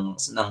stigma ng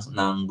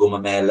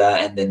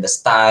gumamela, and then the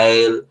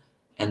style,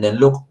 and then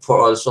look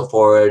also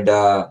for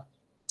the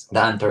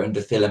anther and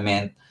the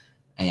filament.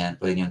 Ayan,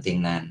 pwede niyo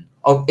tingnan.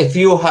 If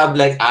you have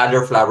like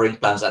other flowering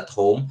plants at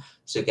home,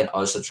 so you can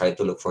also try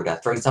to look for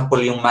that. For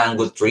example, yung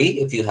mango tree,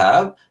 if you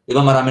have, di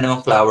ba marami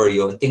namang flower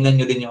yun, tingnan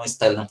nyo din yung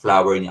style ng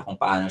flower niya, kung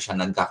paano siya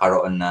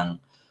nagkakaroon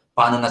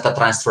paano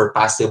nata-transfer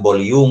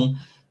possible yung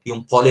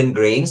pollen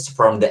grains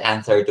from the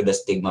anther to the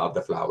stigma of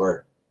the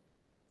flower.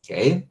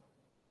 Okay?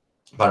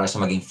 Para siya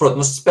maging fruit.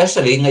 Most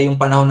especially,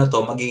 ngayong panahon na to,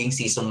 magiging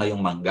season na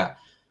yung mangga.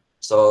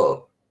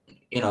 So,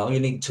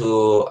 you need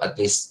to at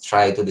least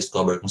try to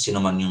discover kung sino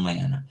man yung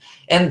mayana.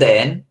 And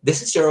then, this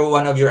is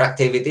one of your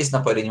activities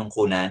na pwede nyong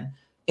kunan.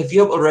 If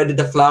you have already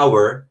the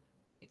flower,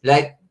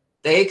 like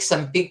take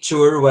some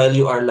picture while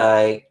you are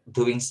like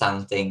doing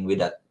something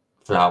with that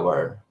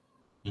flower.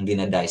 Hindi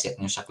na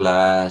dissect nyo sa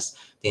class,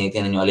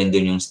 tinitingnan nyo alin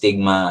dun yung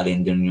stigma,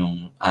 alin dun yung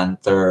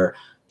anther.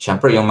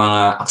 Siyempre, yung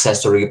mga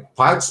accessory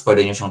parts,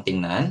 pwede nyo siyang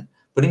tingnan.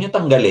 Pwede nyo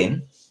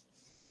tanggalin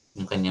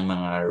yung kanyang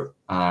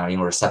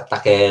yung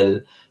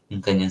receptacle,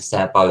 yung kanyang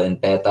sepal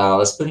and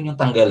petals, pwede nyo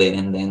tanggalin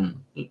and then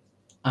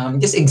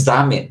just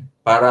examine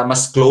para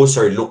mas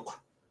closer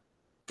look.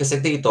 Kasi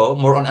dito,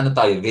 more on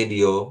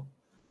video,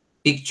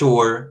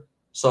 picture.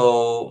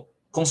 So,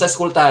 kung sa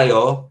school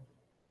tayo,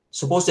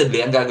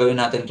 supposedly, ang gagawin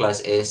natin class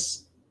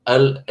is,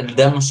 I'll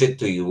demonstrate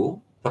to you,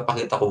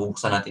 papakita ko,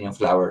 bubuksan natin yung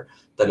flower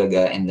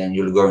talaga, and then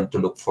you're going to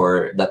look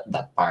for that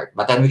part.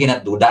 But then we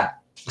cannot do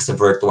that kasi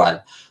virtual.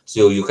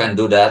 So, you can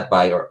do that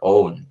by your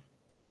own.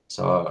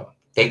 So,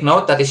 take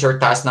note, that is your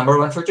task number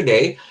 1 for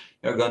today.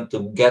 You're going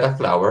to get a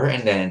flower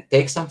and then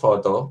take some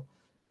photo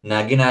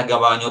na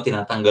ginagawa nyo,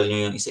 tinatanggal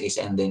nyo yung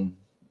isa-isa, and then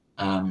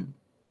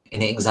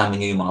ini-examine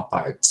nyo yung mga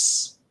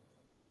parts.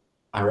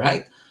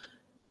 Alright?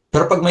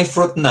 Pero pag may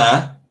fruit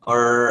na,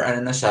 or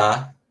ano na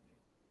siya,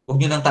 huwag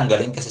nyo nang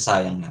tanggalin kasi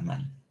sayang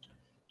naman.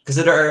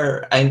 Kasi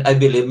I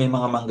believe may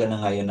mga mangga na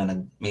ngayon na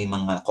may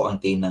mga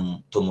kaunti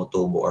ng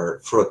tumutubo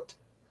or fruit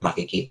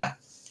makikita.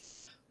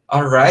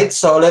 Alright,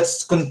 so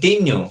let's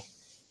continue.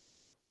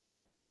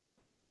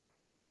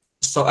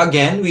 So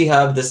again, we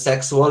have the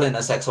sexual and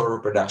asexual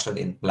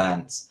reproduction in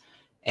plants.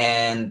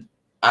 And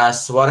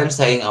as what I'm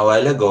saying a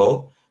while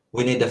ago,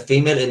 we need the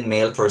female and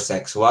male for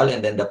sexual,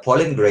 and then the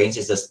pollen grains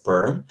is the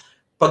sperm.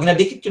 Pag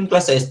nadikit yung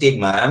class sa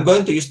stigma, I'm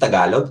going to use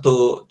Tagalog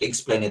to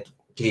explain it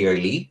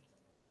clearly.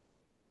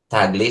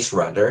 Taglish,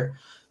 rather.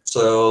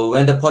 So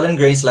when the pollen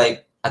grains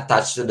like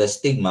attached to the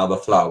stigma of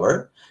a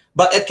flower,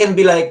 but it can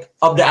be like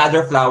of the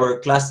other flower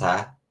class,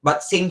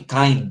 but same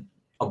kind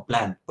of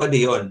plant. Pwede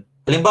yun.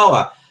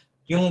 Halimbawa,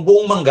 yung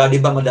buong mangga, di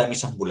ba madami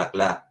siyang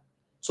bulaklak?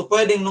 So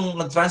pwedeng nung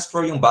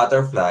nag-transfer yung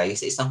butterfly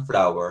sa isang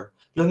flower,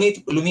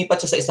 lumipat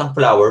siya sa isang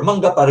flower,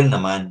 mangga pa rin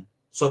naman.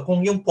 So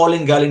kung yung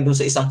pollen galing dun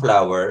sa isang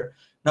flower,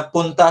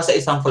 napunta sa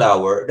isang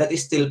flower, that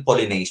is still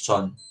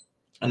pollination.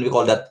 And we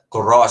call that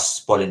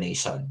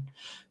cross-pollination.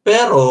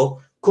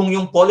 Pero kung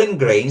yung pollen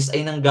grains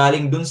ay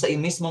nanggaling dun sa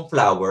mismong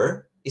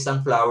flower,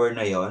 isang flower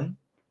na yon,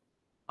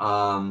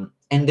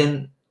 and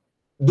then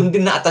dun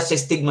din na-attach sa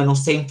stigma ng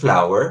same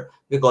flower,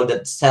 we call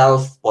that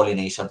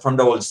self-pollination. From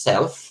the word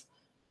self,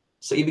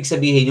 so ibig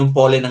sabihin yung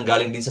pollen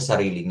nanggaling din sa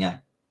sarili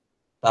niya.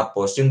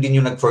 Tapos yung din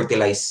yung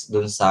nag-fertilize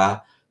dun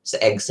sa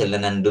egg cell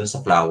na nandun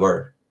sa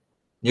flower.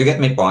 You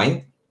get my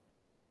point?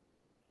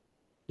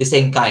 The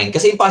same kind.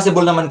 Kasi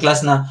impossible naman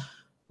class na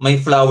may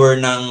flower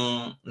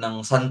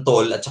ng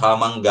santol at saka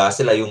mangga,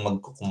 sila yung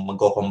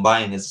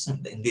magko-combine.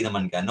 Hindi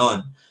naman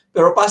ganon.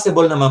 Pero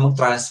possible naman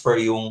mag-transfer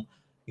yung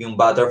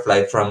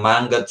butterfly from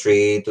manga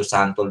tree to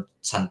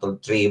santol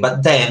tree.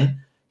 But then,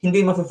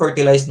 hindi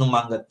ma-fertilize ng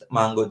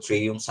mango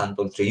tree yung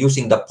santol tree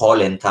using the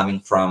pollen coming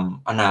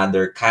from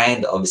another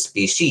kind of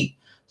species.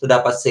 So,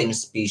 dapat same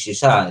species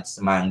siya. It's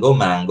mango.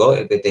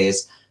 If it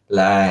is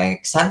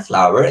like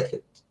sunflower,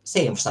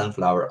 same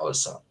sunflower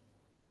also.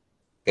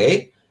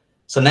 Okay?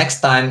 So,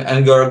 next time,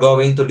 you're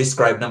going to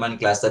describe naman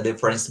class the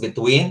difference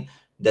between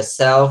the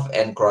self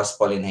and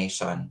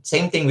cross-pollination.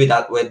 Same thing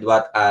with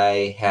what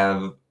I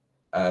have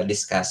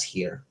discussed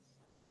here.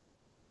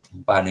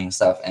 Paano yung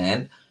self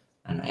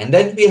and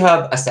then we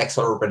have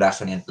asexual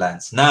reproduction in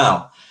plants.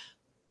 Now,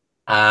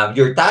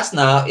 your task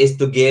now is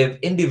to give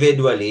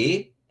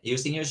individually,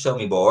 using your show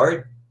me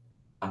board,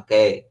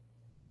 Okay,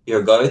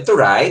 you're going to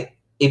write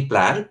a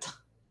plant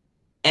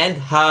and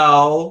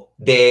how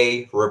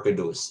they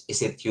reproduce.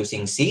 Is it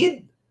using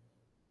seed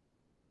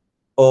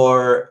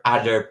or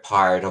other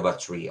part of a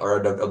tree or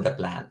of the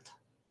plant?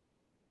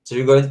 So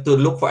you're going to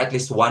look for at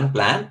least one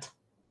plant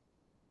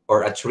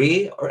or a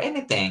tree or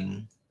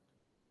anything.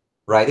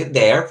 Write it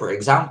there. For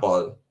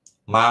example,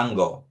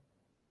 mango,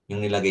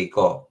 yung nilagay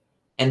ko.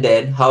 And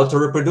then, how to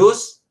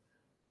reproduce?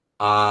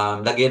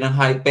 Lagyan ng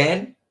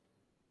hyphen,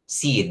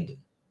 seed.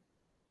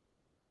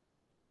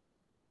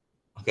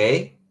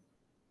 Okay?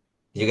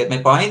 Did you get my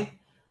point?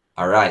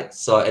 All right.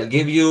 So I'll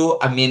give you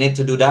a minute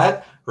to do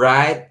that.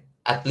 Write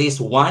at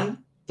least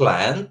one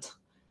plant.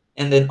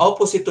 And then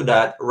opposite to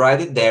that,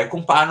 write it there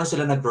kung paano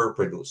sila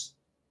nag-reproduce.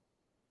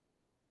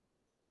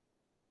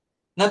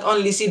 Not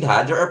only seed,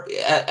 there are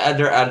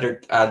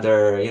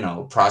other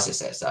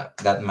processes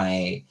that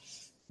may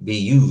be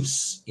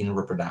used in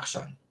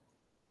reproduction.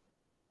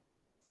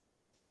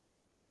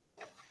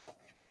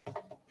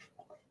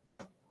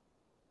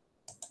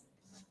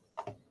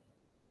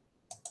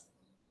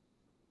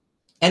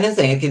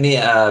 Anything, it can be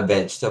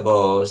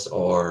vegetables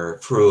or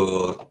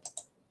fruit,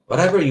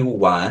 whatever you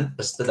want,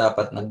 basta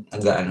dapat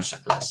nag-ano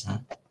siya class.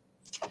 Huh?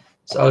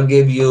 So I'll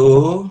give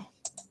you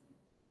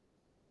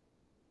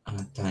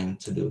time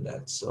to do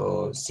that.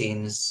 So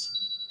since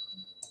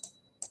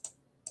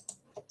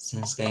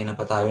kayo na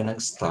pa tayo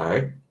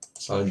nag-start,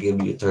 so I'll give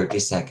you 30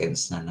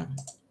 seconds na lang.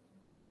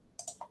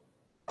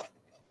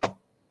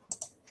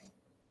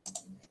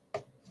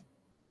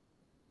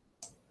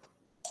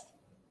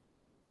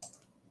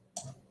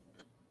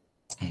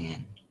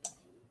 Ayan.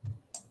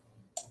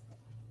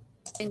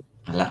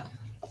 Hala.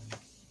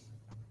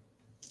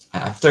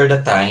 After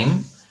the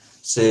time,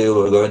 so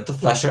we're going to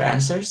flash your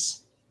answers.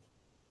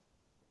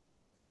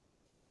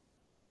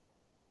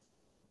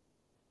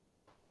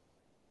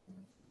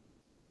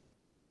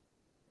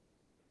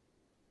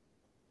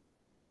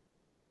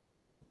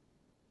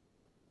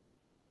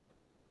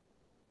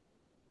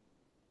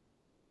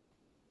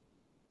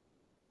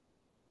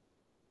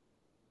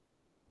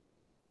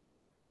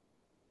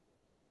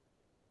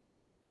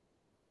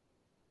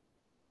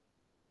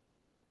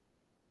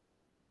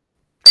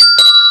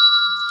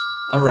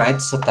 All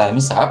right, so time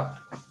is up.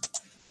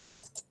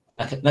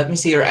 Let me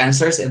see your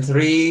answers in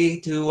 3,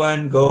 2,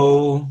 1,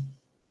 go.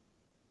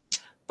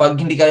 Pag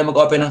hindi kayo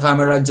mag-open ng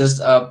camera,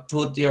 just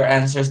put your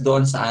answers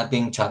doon sa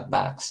ating chat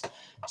box.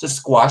 So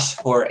squash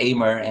for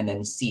Amer and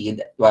then seed.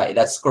 Well,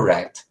 that's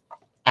correct.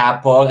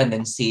 Apple and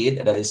then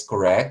seed, that is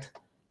correct.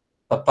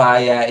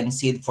 Papaya and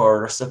seed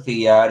for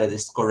Sophia, that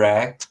is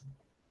correct.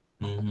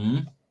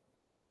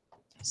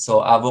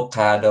 So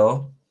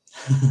avocado.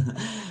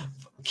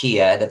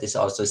 Kia, that is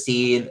also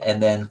seed. And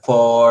then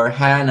for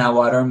Hannah,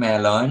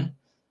 watermelon.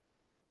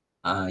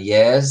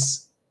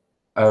 Yes.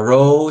 A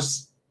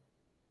rose,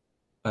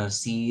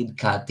 seed,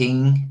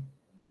 cutting.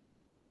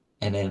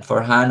 And then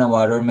for Hannah,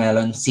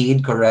 watermelon,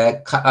 seed,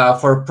 correct.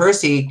 For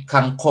Percy,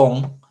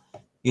 kangkong,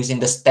 using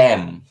the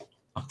stem.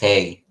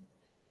 Okay.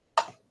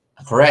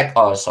 Correct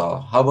also.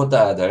 How about the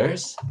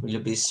others? Will you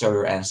please show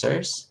your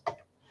answers?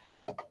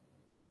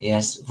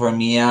 Yes, for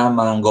Mia,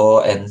 mango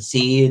and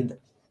seed.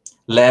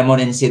 Lemon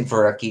and seed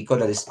for Akiko,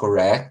 that is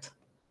correct.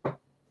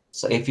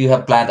 So if you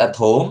have plant at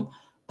home,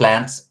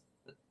 plants,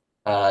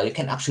 you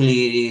can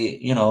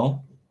actually,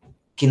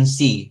 can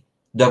see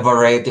the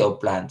variety of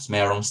plants.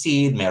 Merong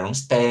seed, merong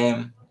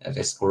stem, that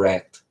is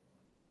correct.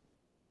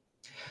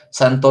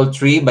 Santol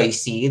tree by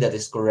seed, that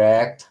is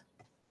correct.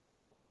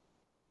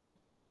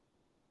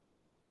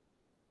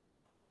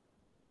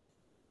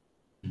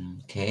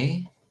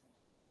 Okay.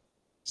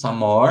 Some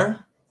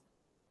more.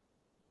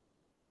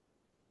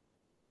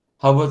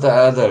 How about the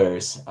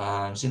others?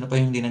 Sino pa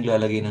yung hindi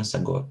naglalagay ng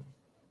sagot?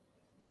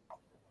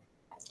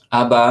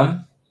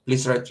 Abam,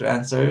 please write your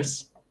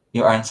answers.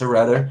 Your answer,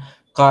 rather.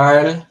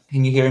 Carl,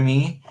 can you hear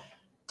me?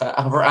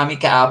 For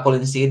Ami, apple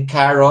and seed.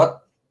 Carrot.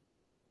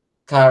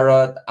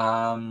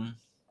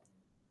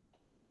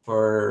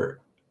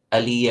 For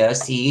Aliyah,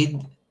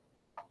 seed.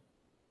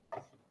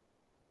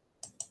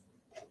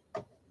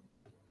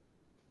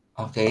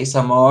 Okay,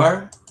 some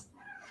more.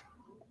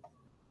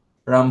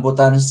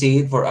 Rambutan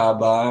seed for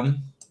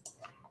Abam.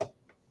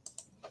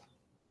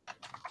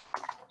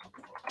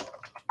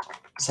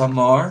 Some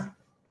more.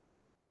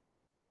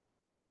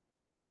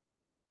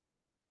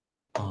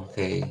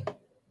 Okay.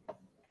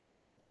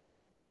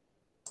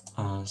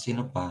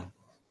 Sino pa?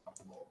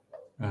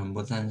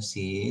 Rambutan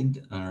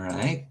seed. All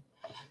right.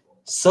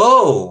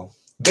 So,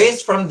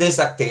 based from this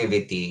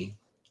activity,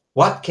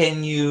 what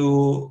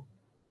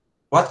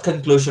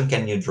conclusion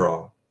can you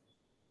draw?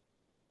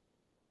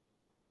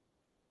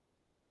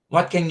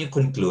 What can you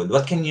conclude?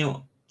 What can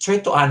you try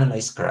to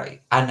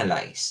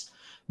analyze?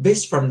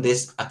 Based from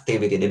this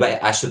activity, I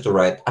asked you to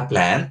write a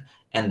plant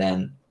and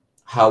then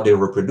how they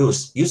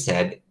reproduce. You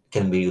said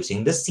can be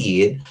using the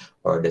seed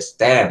or the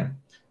stem.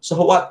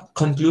 So what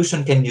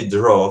conclusion can you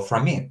draw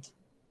from it?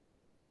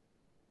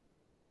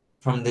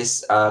 From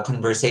this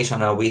conversation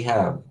that we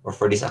have, or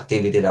for this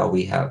activity that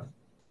we have?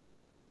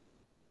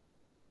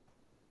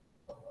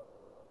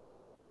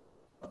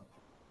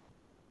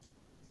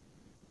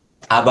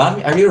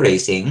 Abam, are you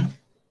racing?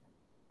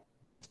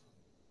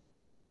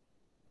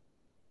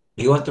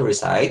 Do you want to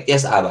recite?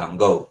 Yes,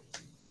 Abam, go.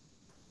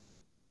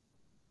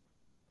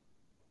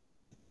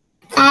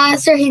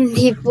 Sir,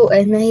 hindi po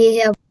eh.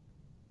 Nahihiya.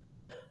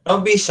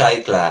 Don't be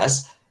shy,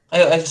 class.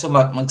 Ayaw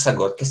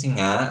magsagot kasi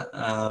nga,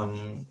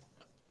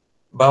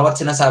 bawat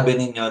sinasabi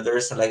ninyo,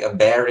 there's like a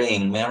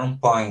bearing, merong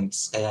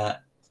points. Kaya,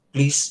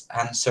 please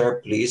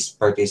answer, please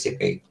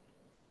participate.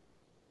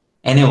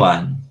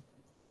 Anyone?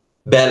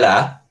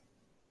 Bella?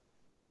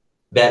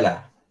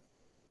 Bella?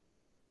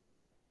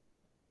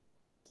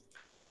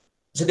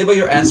 So, di ba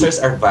your answers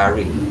are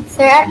varied?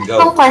 Sir, ano Go.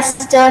 pong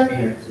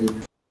question?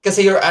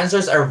 Kasi your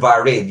answers are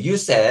varied. You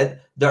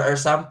said there are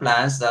some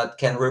plants that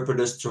can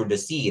reproduce through the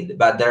seed,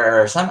 but there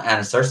are some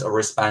answers or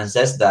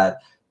responses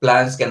that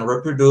plants can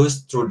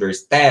reproduce through their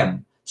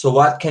stem. So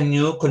what can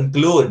you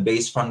conclude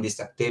based from this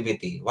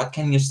activity? What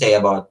can you say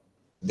about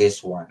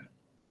this one?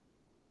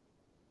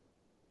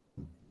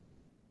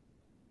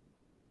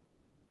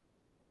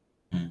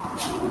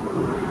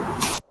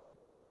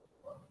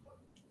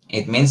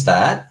 It means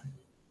that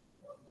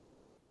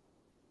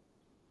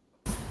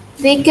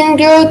they can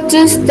grow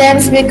two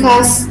stems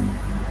because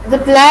the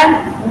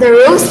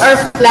roots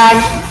are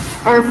plant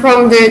or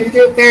from their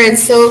two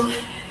parents, so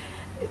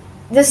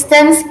the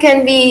stems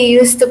can be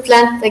used to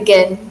plant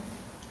again.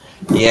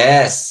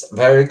 yes,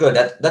 very good.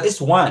 That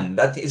is one.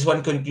 That is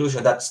one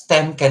conclusion, that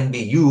stem can be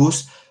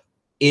used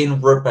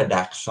in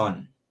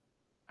reproduction.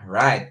 All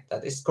right,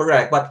 that is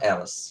correct. What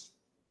else?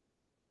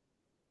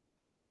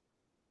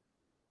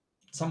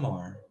 Some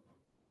more.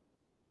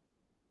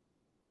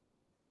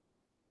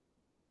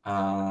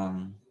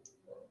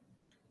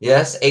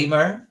 Yes,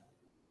 Amer?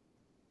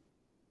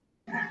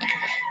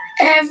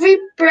 Every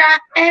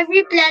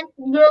plant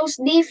grows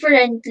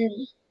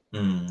differently.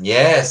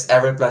 Yes,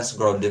 every plant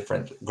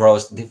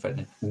grows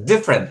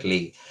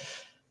differently.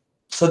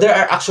 So there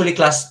are actually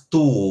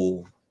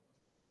two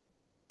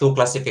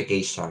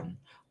classification.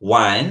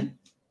 One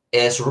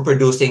is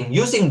reproducing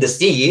using the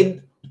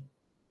seed.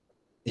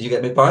 Did you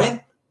get my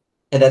point?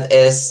 And that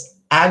is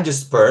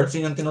angiosperms.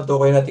 Yun yung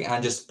tinutukoy nating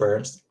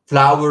angiosperms,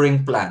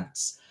 flowering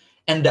plants.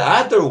 And the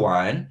other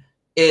one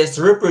is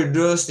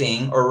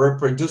reproducing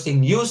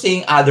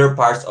using other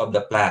parts of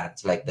the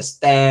plant, like the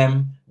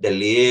stem, the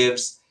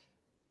leaves,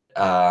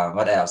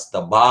 what else?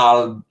 The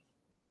bulb,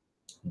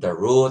 the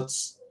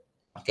roots.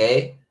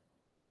 Okay?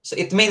 So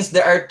it means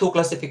there are two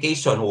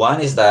classification.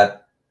 One is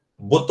that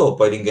buto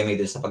pwedeng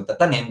gamitin sa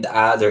pagtatanim. The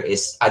other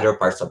is other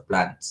parts of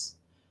plants.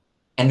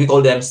 And we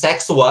call them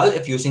sexual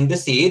if using the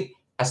seed,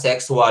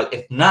 asexual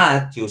if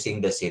not using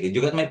the seed. Did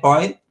you get my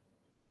point?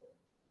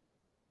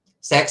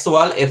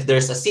 Sexual if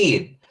there's a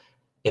seed.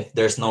 If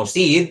there's no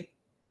seed,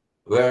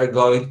 we're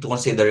going to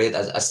consider it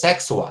as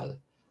asexual.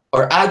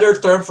 Or other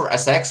term for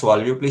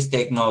asexual, you please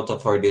take note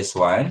of for this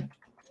one.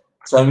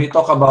 So when we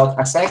talk about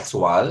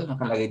asexual,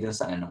 nakalagay din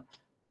sa ano,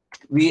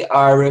 we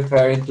are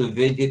referring to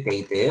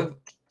vegetative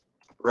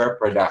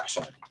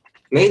reproduction.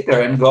 Later,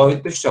 I'm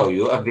going to show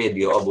you a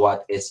video of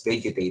what is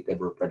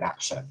vegetative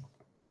reproduction.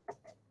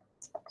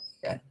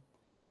 Yeah.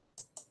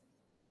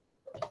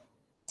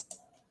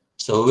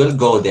 So we'll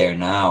go there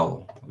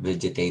now,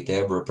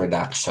 vegetative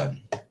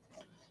reproduction.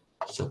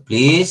 So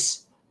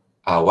please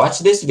watch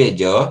this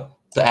video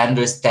to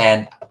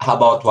understand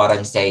about what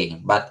I'm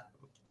saying. But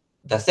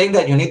the thing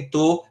that you need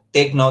to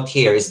take note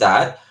here is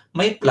that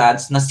may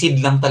plants na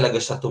seed lang talaga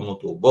siya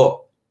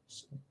tumutubo.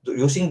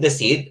 Using the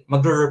seed,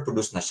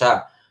 magre-reproduce na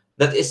siya.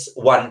 That is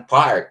one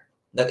part.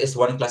 That is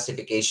one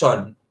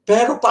classification.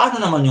 Pero paano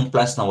naman yung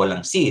plants na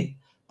walang seed?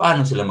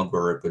 Paano sila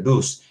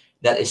magre-reproduce?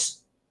 That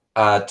is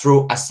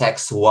through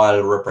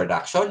asexual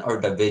reproduction or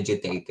the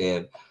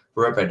vegetative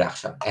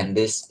reproduction. And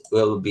this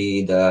will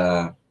be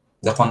the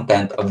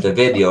content of the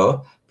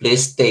video.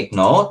 Please take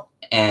note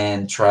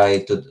and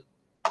try to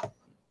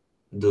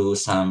do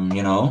some,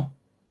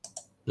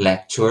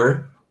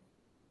 lecture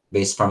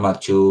based from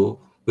what you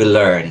will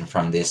learn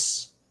from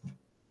this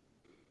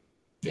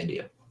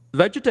video.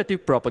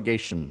 Vegetative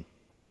propagation.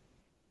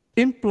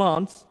 In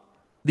plants,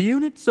 the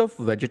units of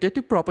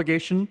vegetative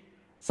propagation,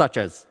 such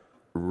as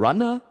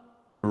runner,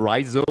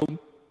 rhizome,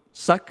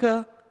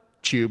 sucker,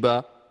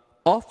 tuber,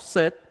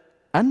 offset,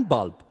 and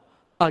bulb,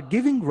 are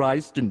giving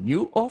rise to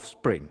new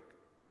offspring.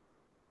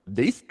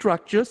 These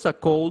structures are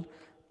called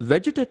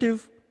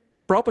vegetative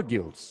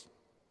propagules.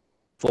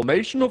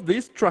 Formation of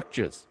these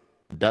structures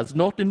does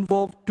not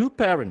involve two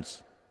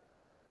parents.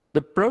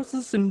 The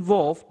process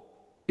involved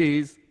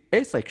is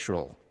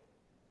asexual.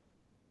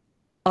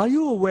 Are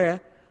you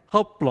aware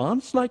how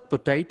plants like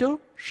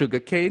potato,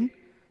 sugarcane,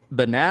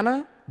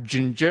 banana,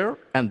 ginger,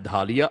 and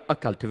dahlia are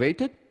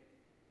cultivated?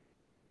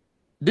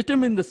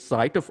 Determine the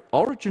site of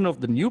origin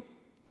of the new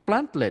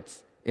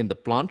plantlets in the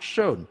plant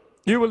shown.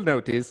 You will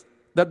notice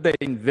that they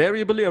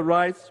invariably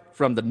arise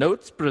from the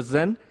nodes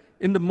present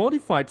in the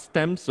modified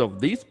stems of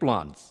these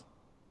plants.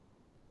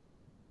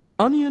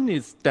 Onion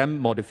is stem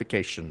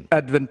modification.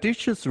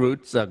 Adventitious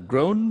roots are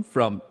grown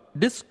from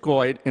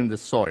discoid in the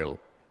soil.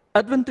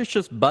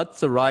 Adventitious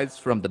buds arise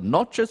from the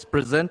notches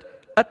present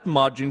at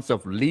margins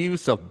of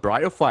leaves of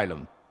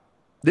Bryophyllum.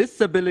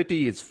 This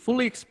ability is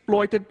fully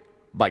exploited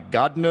by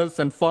gardeners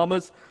and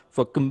farmers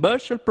for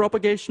commercial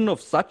propagation of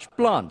such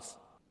plants.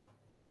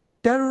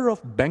 Terror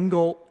of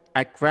Bengal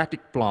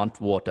aquatic plant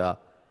water,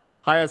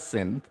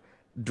 hyacinth,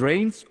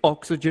 drains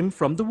oxygen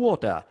from the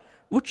water,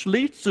 which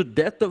leads to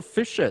death of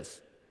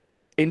fishes.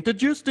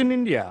 Introduced in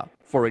India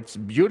for its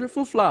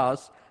beautiful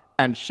flowers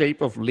and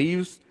shape of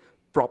leaves,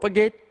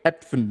 propagate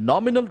at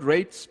phenomenal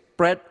rates,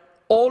 spread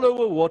all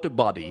over water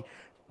body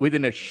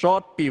within a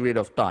short period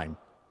of time.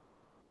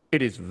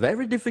 It is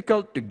very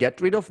difficult to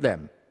get rid of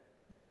them.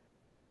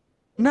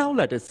 Now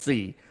let us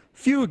see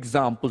few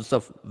examples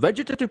of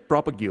vegetative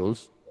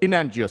propagules in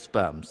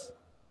angiosperms.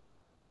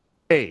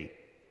 A.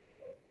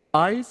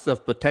 Eyes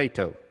of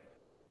potato.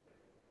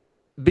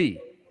 B.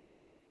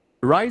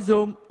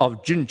 Rhizome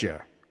of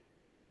ginger.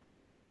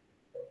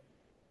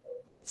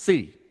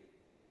 C.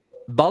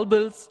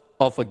 Bulbils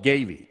of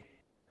agave.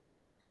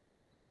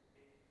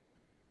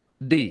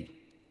 D.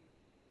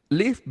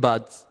 Leaf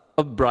buds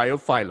of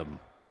Bryophyllum.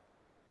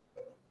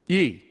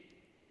 E.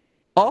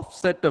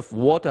 Offset of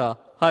water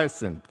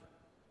hyacinth.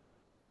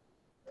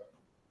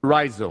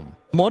 Rhizome.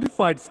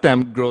 Modified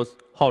stem grows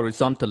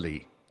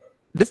horizontally.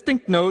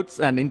 Distinct nodes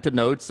and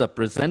internodes are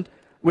present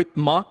with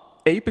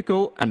marked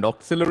apical and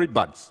axillary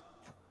buds.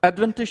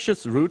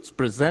 Adventitious roots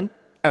present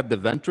at the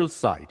ventral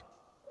side.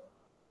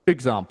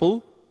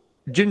 Example,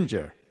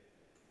 ginger,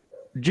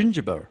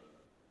 gingiber,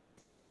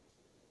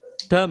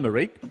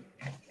 turmeric,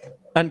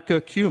 and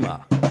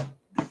curcuma.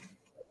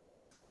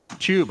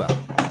 Tuber.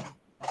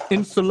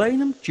 In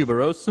Solanum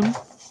tuberosum,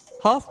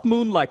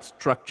 half-moon-like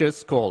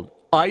structures called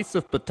eyes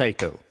of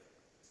potato.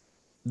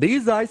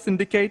 These eyes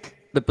indicate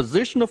the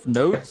position of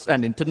nodes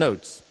and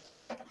internodes.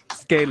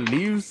 Scale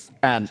leaves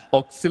and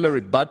axillary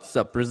buds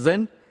are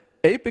present.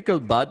 Apical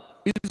bud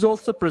is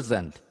also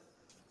present.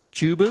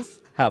 Tubers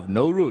have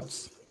no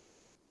roots.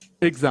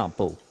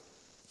 Example,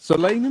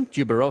 Solanum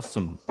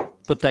tuberosum,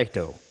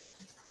 potato.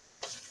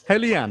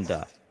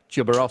 Heliander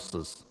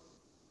tuberosus.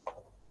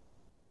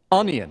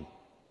 Onion.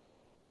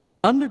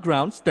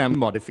 Underground stem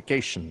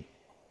modification.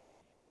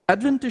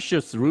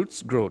 Adventitious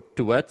roots grow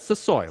towards the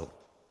soil.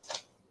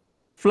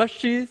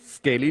 Fleshy,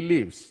 scaly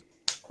leaves,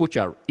 which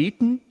are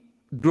eaten,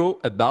 grow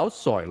above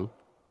soil,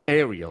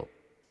 aerial.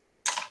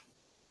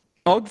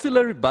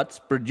 Auxiliary buds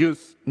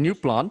produce new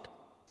plant.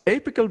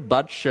 Apical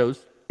bud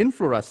shows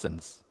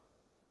inflorescence.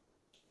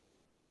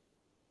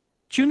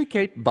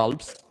 Tunicate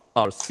bulbs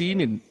are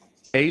seen in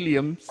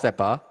Allium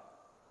cepa,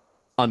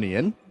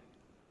 onion.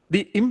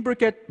 The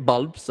imbricate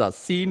bulbs are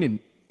seen in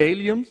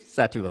Allium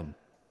sativum,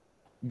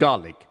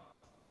 garlic.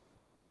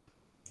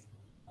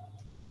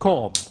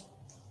 Corm.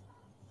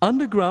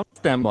 Underground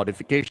stem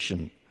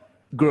modification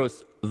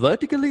grows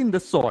vertically in the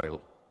soil.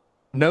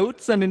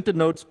 Nodes and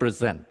internodes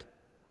present.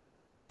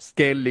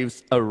 Scale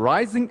leaves are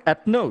rising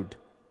at node.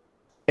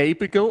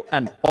 Apical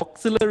and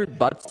axillary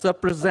buds are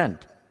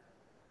present.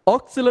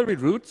 Auxiliary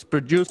roots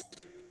produce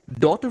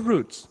daughter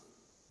roots.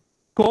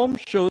 Corm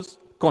shows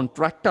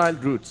contractile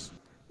roots,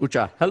 which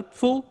are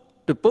helpful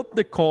to put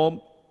the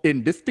corm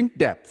in distinct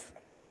depth.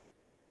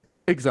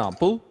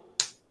 Example,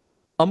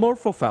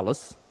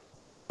 Amorphophallus,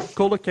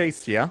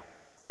 Colocasia,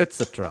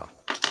 etc.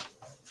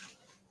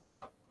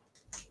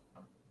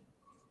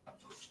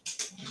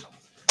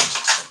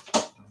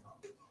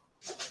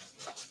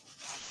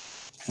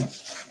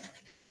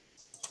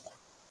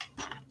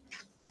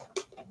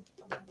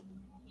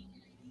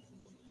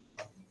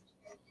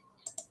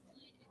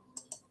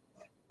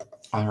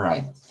 All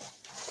right.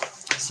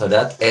 So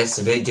that is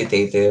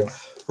vegetative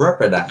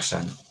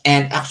reproduction.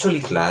 And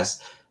actually,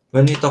 class,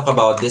 when we talk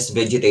about this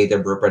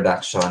vegetative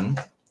reproduction,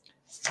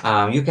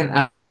 you can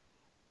ask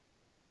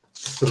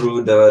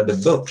through the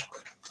book.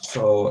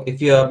 So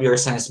if you have your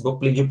science book,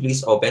 please you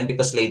please open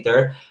because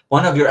later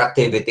one of your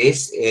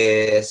activities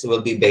is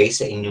will be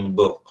based in your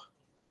book.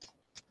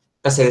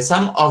 Kasi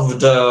some of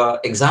the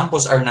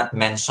examples are not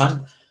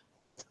mentioned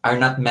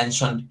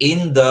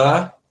in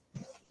the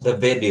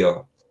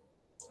video.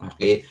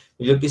 Okay,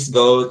 will you please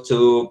go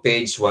to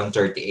page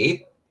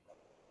 138?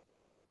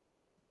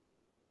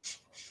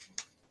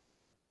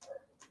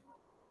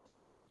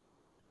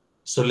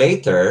 So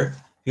later,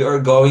 you are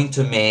going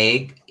to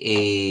make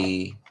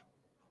a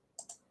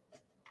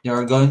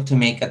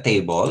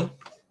table.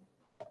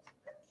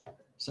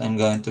 So I'm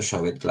going to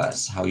show it,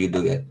 class, how you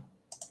do it.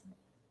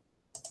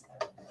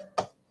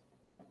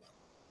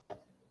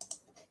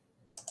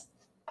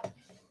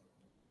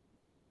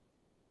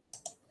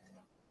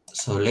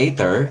 So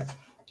later,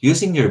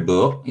 using your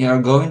book, you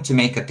are going to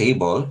make a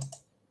table.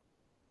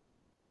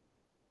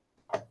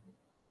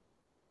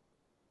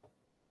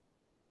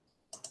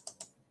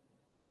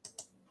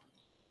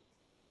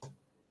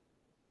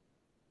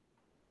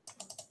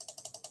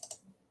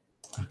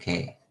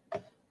 Okay,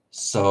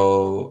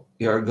 so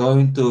you're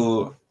going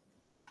to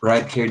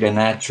write here the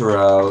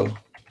natural.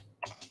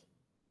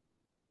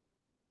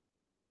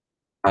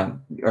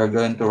 You're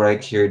going to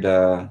write here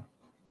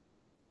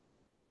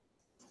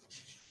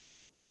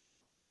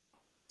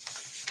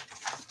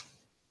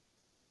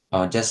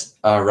Just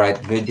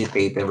write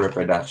vegetative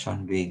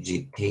reproduction,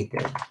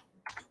 vegetative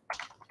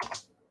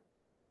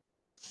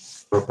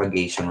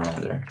propagation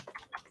rather.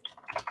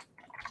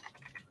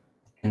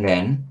 And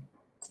then,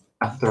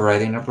 after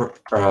writing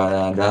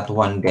that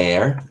one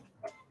there,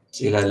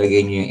 so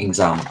ilalagay nyo yung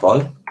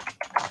example.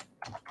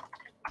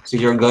 So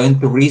you're going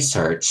to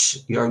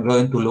research, you're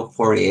going to look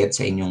for it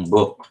sa inyong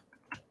book.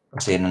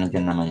 Kasi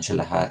nandiyan naman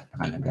siya lahat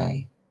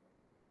nakalagay.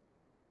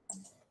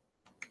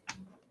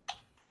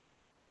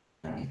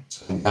 Right.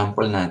 So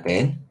example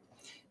natin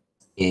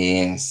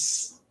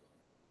is,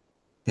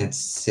 let's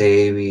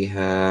say we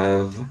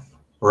have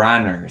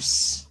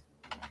runners.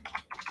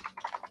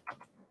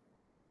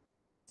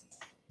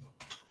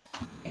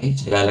 Okay,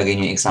 so ilalagay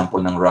nyo yung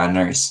example ng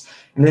runners.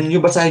 And then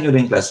yung basahin nyo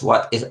din class,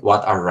 what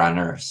are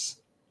runners?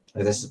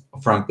 That is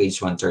from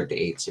page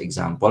 138. So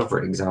example,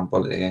 for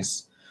example,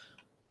 is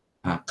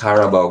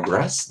Carabao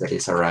grass, that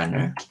is a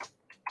runner.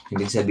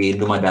 Ibig sabihin,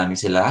 dumadami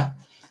sila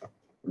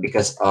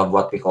because of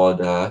what we call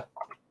the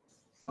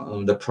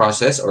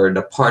process or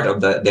the part of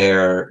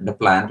the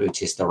plant,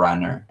 which is the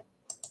runner.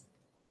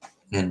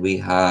 And we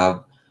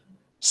have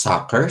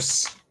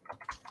suckers.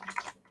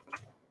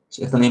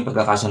 So ito na yung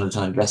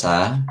pagkakasunod-sunod class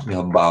ha. We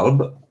have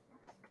bulb.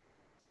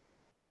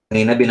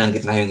 Kanina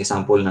binanggit na yung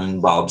example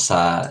ng bulb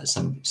sa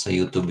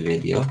YouTube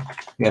video.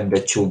 We have the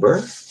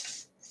tuber.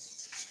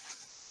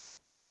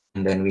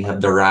 And then we have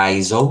the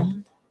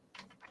rhizome.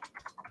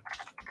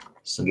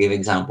 So give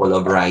example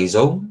of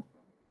rhizome.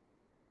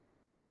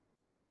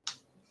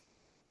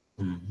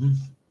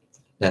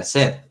 That's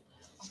it.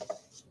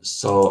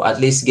 So at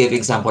least give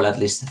example at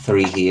least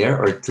 3 here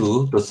or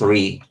 2 to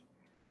 3.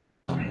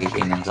 So give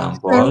an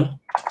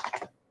example.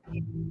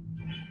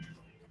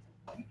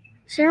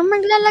 Sir,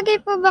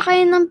 maglalagay po ba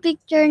kayo ng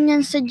picture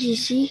niyan sa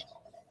GC?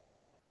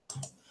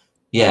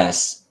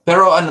 Yes.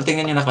 Pero ano,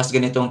 tingnan nyo na kasi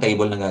ganitong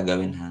table na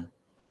gagawin ha.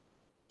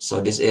 So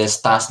this is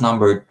task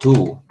number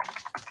 2.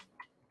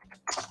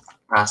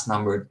 Task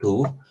number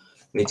 2,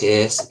 which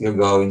is you're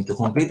going to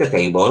complete the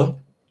table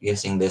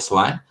using this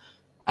one.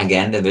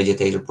 Again, the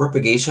vegetative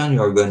propagation,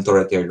 you're going to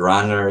write your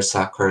runner,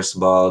 suckers,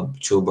 bulb,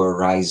 tuber,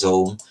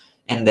 rhizome.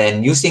 And then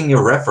using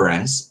your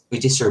reference,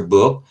 which is your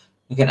book,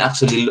 you can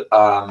actually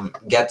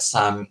get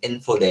some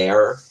info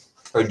there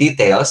or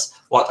details.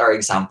 What are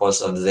examples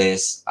of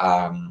this,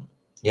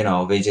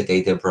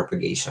 vegetative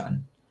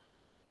propagation?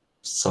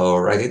 So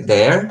write it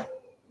there.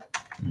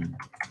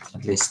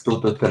 At least 2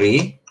 to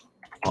 3.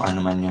 Kung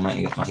ano man yung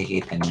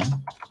makikita niyo.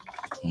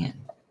 Ayan.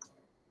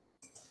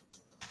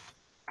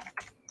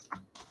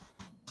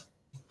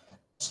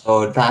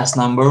 So task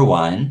number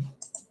 1,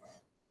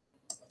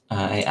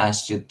 I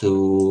asked you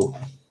to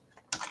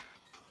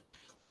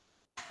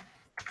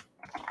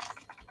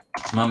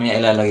mamaya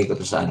ilalagay ko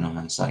to sa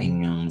sa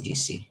inyong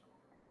GC.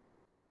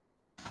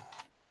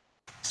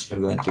 So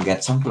we're going to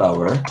get some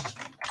flour.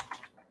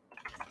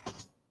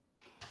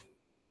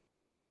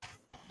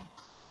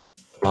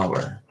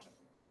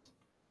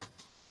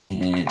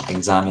 And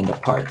examine the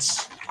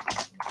parts.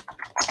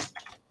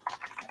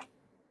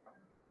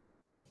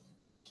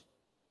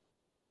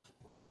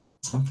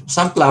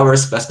 Some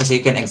flowers class kasi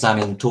you can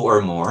examine 2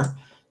 or more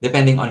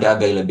depending on the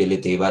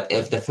availability. But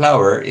if the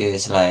flower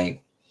is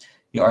like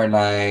you are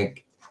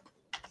like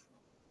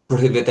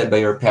prohibited by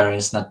your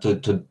parents not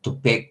to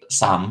pick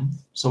some,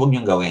 so wag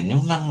niyong gawin.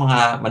 Yung lang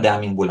mga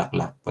madaming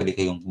bulaklak, pwede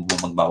kayong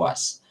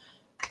magbawas.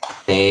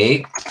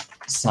 Take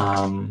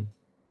some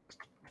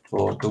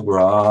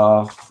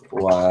photograph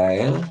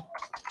while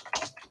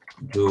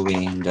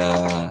doing the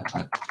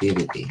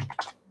activity.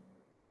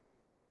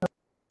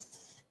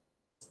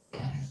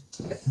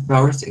 So let the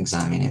flowers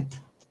examine it.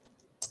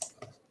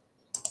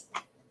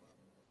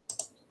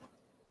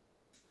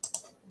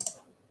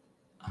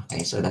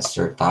 Okay, so that's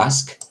your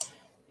task.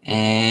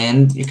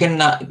 And you can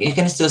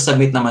still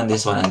submit naman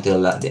this one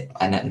until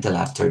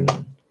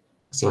afternoon.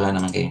 Kasi wala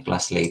naman kayong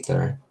class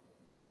later.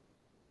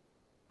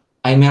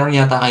 Ay, meron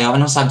yata kayo.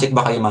 Anong subject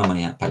ba kayo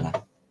mamaya pala?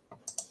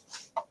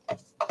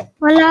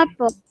 Wala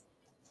po.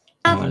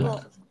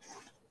 Wala.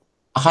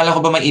 Akala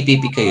ko ba may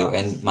EPP kayo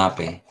and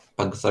MAPE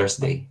pag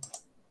Thursday?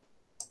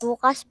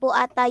 Bukas po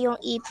ata yung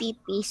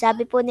EPP.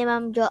 Sabi po ni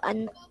Ma'am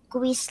Joanne,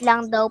 quiz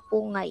lang daw po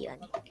ngayon.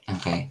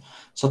 Okay.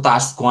 So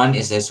task 1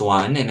 is this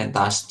one, and then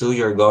task 2,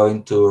 you're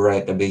going to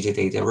write the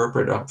vegetative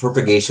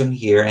propagation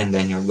here, and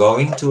then you're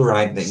going to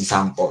write the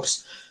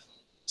examples.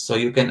 So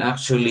you can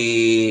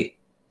actually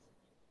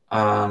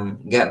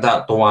get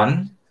that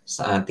one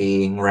sa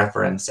ating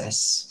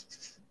references.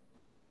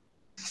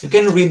 You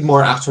can read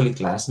more actually,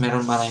 class.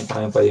 Meron marami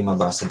pa kayong pwede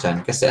mabasa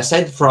dyan. Kasi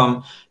aside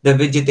from the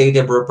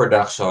vegetative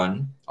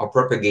reproduction or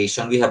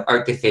propagation, we have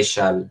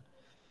artificial,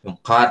 yung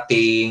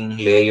cutting,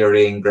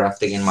 layering,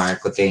 grafting, and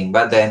marketing.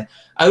 But then,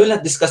 I will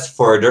not discuss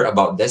further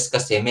about this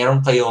kasi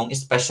meron kayong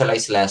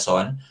specialized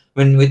lesson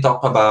when we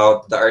talk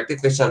about the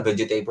artificial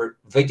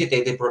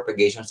vegetative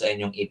propagation sa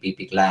inyong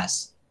APP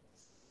class.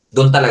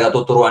 Doon talaga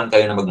tuturuan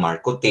kayo na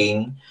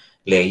mag-marketing,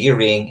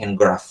 layering, and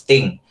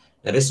grafting.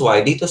 That is why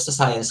dito sa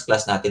science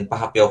class natin,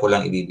 pahapyaw ko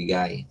lang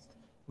ibibigay.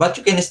 But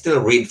you can still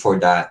read for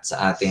that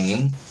sa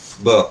ating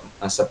book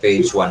as a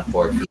page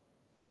 140.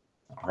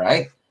 All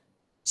right.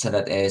 So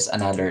that is a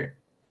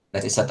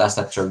task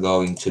that you're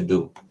going to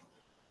do.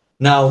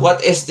 Now,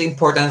 what is the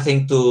important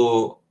thing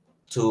to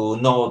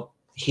note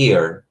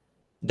here?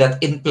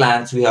 That in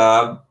plants we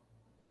have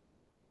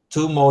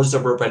two modes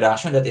of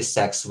reproduction, that is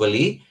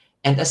sexually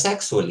and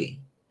asexually.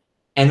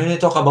 And when we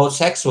talk about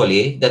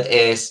sexually, that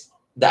is,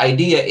 the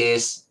idea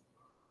is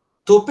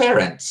two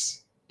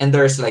parents and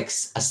there's like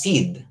a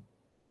seed.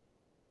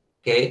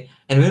 Okay.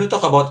 And when we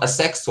talk about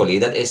asexually,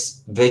 that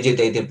is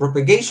vegetative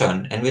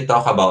propagation. And we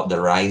talk about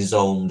the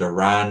rhizome, the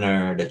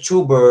runner, the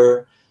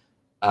tuber,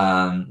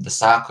 the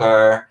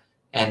sucker,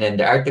 and then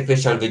the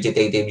artificial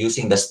vegetative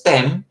using the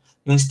stem.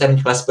 Yung stem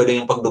class pwede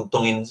yung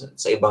pagdugtungin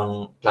sa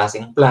ibang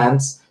klaseng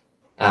plants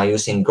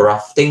using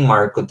grafting,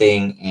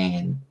 marketing,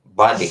 and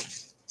budding.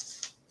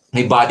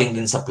 May budding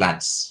din sa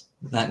plants,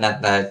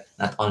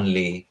 not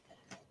only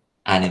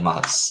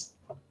animals.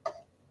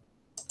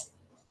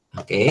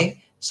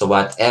 Okay, so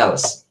what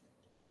else?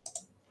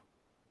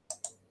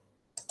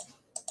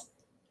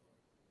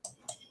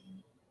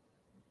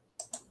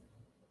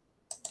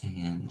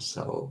 And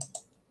so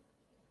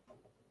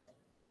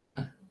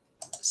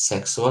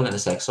sexual and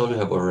asexual we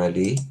have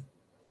already.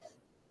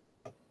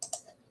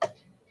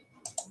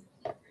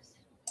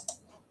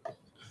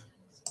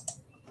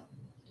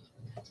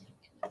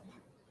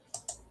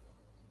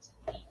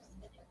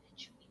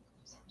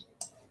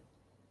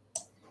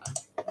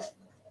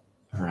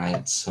 All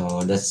right,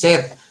 so that's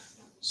it.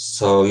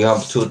 So you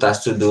have two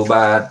tasks to do,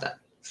 but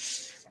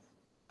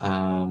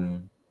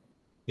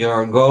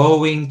you're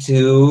going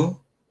to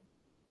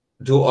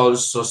do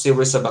also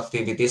series of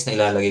activities na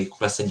ilalagay ko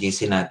class sa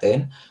GC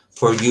natin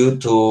for you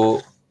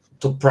to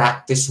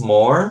practice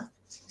more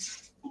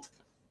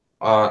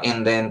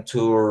and then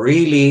to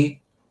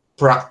really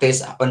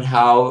practice on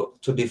how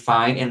to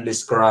define and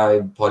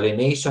describe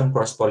pollination,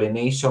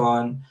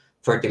 cross-pollination,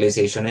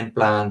 fertilization in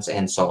plants,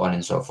 and so on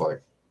and so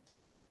forth.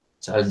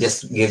 So I'll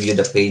just give you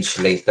the page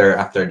later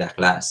after the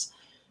class.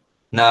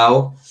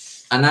 Now,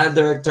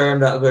 another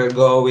term that we're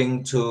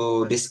going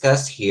to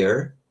discuss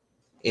here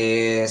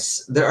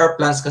is there are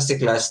plants kasi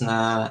class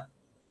na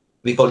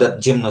we call that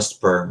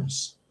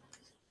gymnosperms.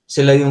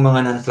 Sila yung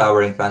mga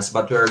non-flowering plants,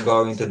 but we're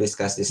going to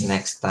discuss this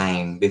next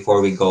time before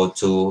we go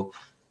to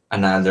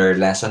another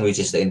lesson, which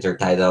is the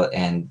intertidal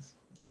and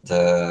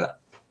the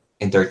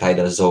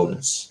intertidal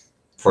zones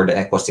for the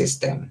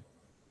ecosystem.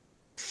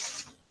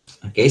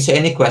 Okay, so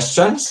any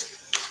questions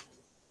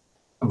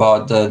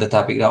about the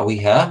topic that we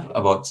have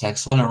about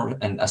sexual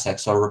and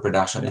asexual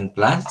reproduction in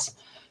plants?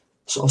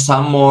 So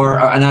some more,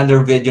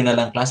 another video na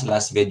lang class,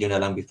 last video na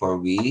lang before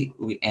we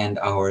end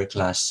our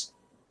class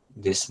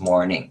this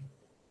morning.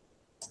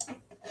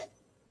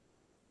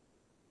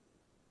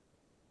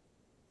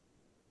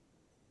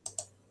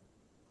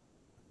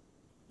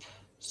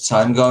 So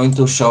I'm going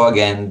to show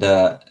again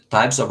the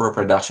types of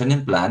reproduction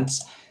in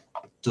plants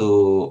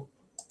to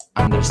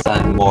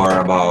understand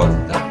more about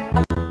that.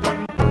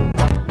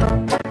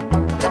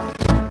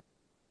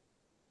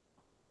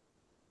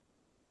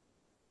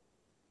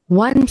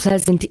 One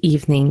pleasant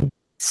evening,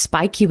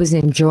 Spiky was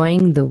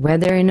enjoying the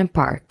weather in a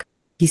park.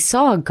 He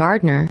saw a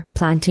gardener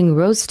planting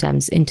rose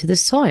stems into the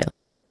soil.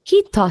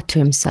 He thought to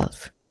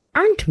himself,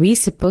 aren't we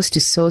supposed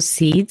to sow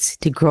seeds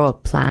to grow a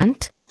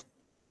plant?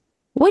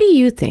 What do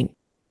you think?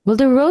 Will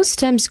the rose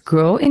stems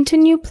grow into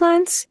new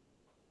plants?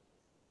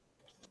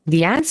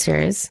 The answer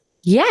is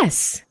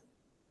yes.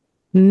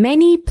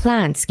 Many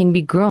plants can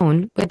be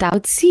grown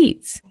without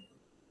seeds.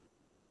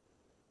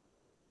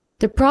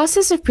 The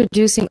process of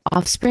producing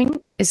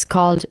offspring is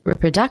called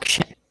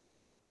reproduction.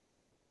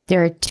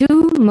 There are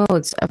two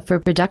modes of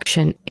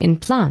reproduction in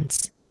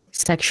plants,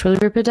 sexual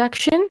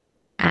reproduction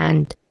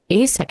and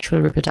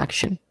asexual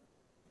reproduction.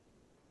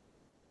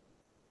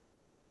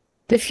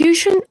 The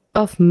fusion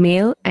of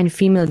male and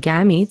female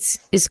gametes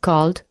is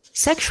called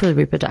sexual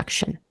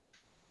reproduction.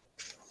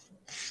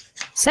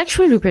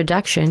 Sexual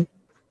reproduction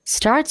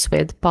starts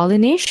with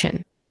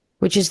pollination,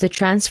 which is the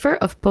transfer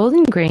of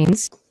pollen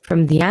grains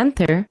from the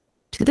anther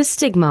to the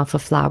stigma of a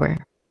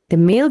flower. The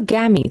male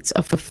gametes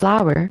of a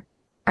flower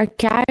are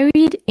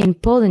carried in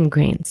pollen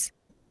grains,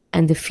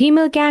 and the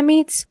female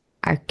gametes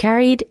are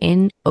carried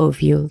in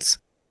ovules.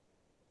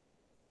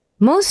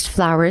 Most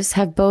flowers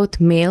have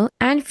both male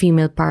and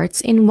female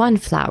parts in one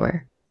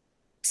flower.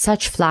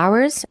 Such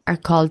flowers are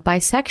called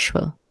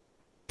bisexual.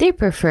 They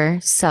prefer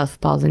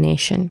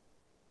self-pollination.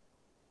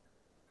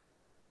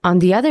 On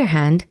the other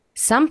hand,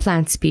 some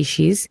plant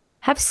species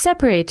have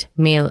separate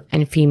male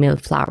and female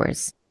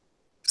flowers.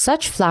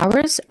 Such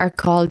flowers are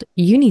called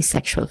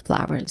unisexual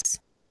flowers.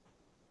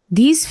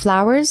 These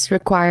flowers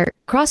require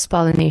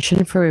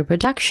cross-pollination for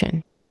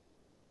reproduction.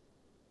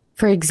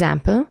 For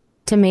example,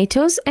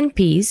 tomatoes and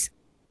peas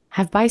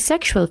have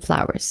bisexual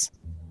flowers,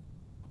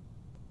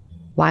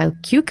 while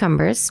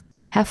cucumbers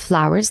have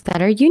flowers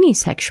that are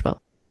unisexual.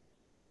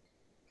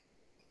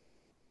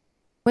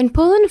 When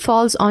pollen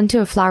falls onto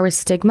a flower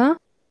stigma,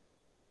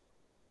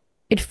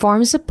 it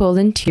forms a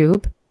pollen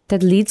tube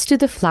that leads to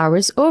the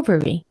flower's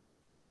ovary.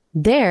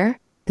 There,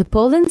 the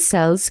pollen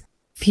cells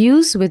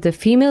fuse with the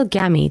female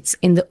gametes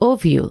in the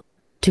ovule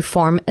to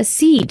form a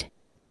seed.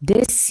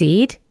 This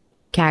seed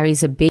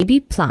carries a baby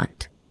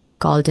plant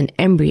called an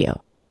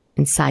embryo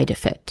inside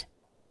of it.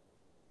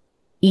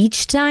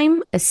 Each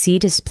time a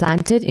seed is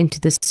planted into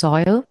the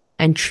soil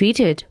and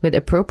treated with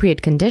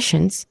appropriate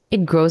conditions,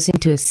 it grows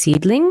into a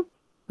seedling,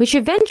 which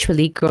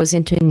eventually grows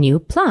into a new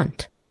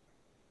plant.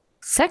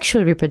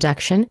 Sexual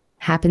reproduction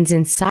happens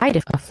inside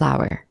of a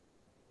flower.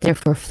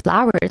 Therefore,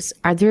 flowers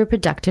are the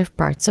reproductive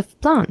parts of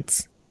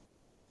plants.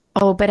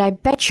 Oh, but I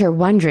bet you're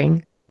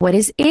wondering, what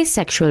is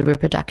asexual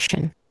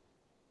reproduction?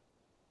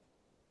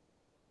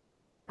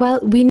 Well,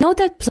 we know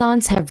that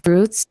plants have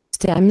roots,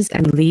 stems,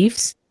 and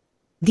leaves.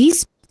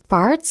 These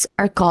parts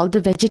are called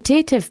the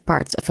vegetative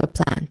parts of a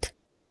plant.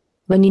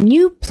 When a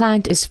new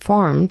plant is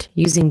formed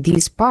using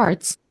these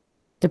parts,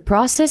 the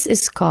process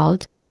is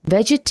called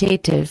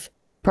vegetative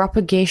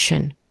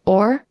propagation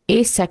or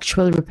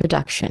asexual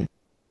reproduction.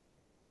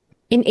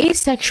 In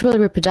asexual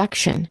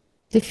reproduction,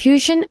 the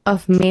fusion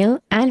of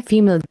male and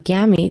female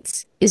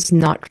gametes is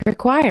not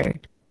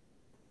required.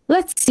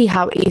 Let's see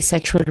how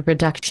asexual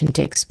reproduction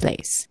takes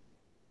place.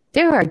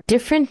 There are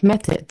different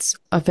methods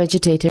of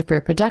vegetative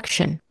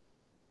reproduction: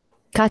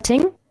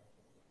 cutting,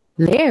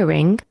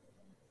 layering,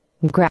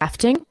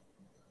 grafting,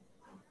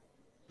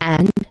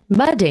 and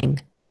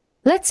budding.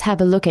 Let's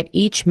have a look at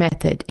each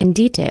method in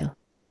detail.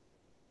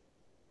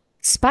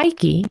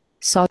 Spiky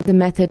saw the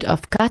method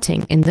of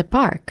cutting in the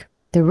park.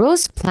 The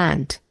rose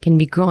plant can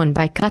be grown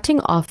by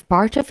cutting off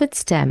part of its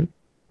stem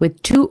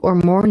with 2 or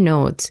more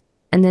nodes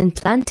and then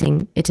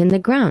planting it in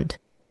the ground.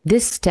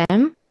 This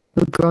stem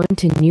will grow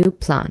into a new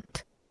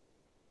plant.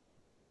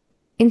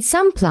 In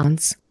some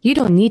plants, you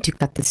don't need to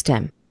cut the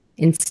stem.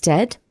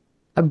 Instead,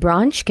 a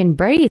branch can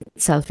bury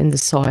itself in the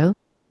soil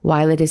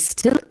while it is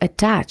still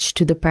attached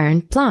to the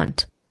parent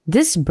plant.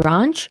 This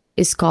branch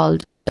is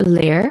called a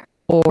layer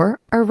or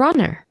a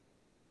runner.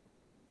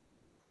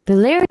 The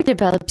layer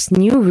develops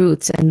new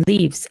roots and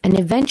leaves and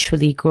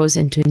eventually grows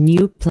into a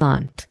new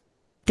plant.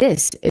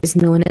 This is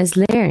known as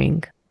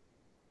layering.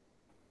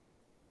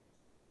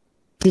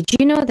 Did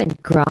you know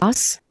that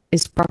grass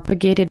is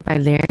propagated by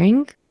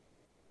layering?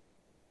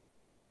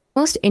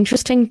 The most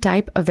interesting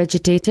type of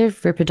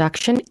vegetative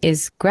reproduction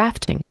is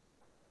grafting.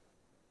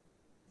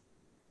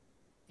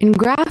 In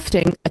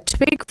grafting, a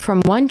twig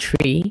from one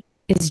tree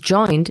is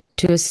joined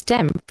to a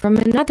stem from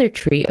another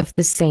tree of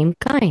the same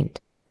kind.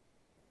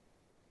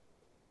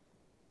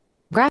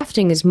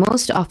 Grafting is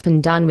most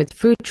often done with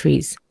fruit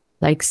trees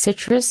like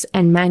citrus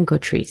and mango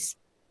trees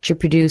to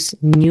produce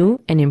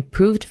new and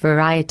improved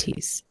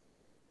varieties.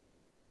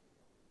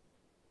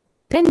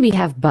 Then we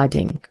have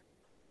budding.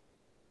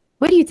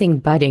 What do you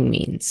think budding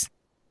means?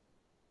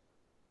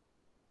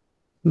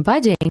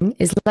 Budding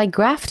is like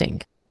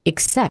grafting,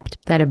 except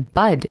that a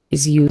bud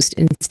is used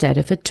instead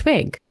of a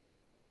twig.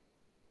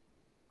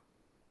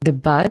 The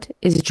bud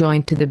is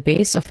joined to the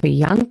base of a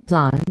young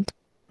plant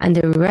and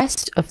the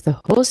rest of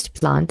the host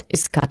plant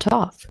is cut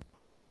off.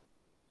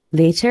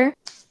 Later,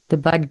 the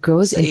bud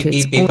grows Sa into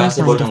its EPP, own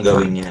possible kind of nang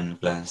gawin plant. yan,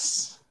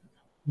 class.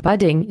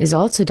 Budding is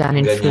also done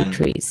in fruit Ganyan.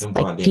 trees Yung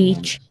like mga ganyan.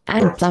 peach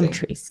and plum Grafting.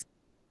 trees.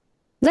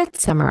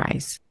 Let's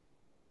summarize.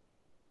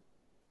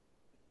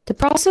 The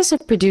process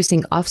of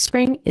producing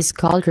offspring is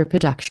called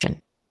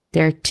reproduction.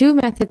 There are 2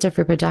 methods of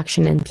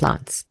reproduction in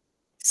plants: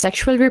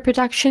 sexual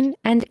reproduction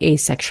and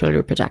asexual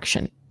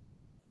reproduction.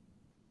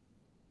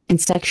 In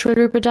sexual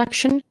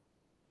reproduction,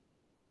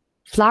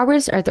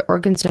 flowers are the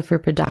organs of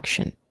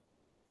reproduction.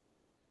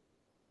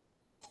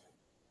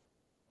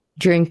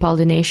 During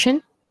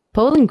pollination,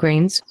 pollen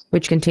grains,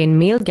 which contain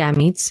male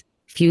gametes,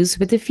 fuse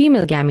with the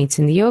female gametes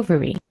in the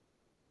ovary.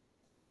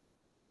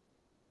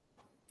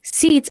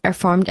 Seeds are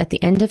formed at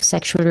the end of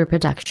sexual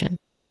reproduction.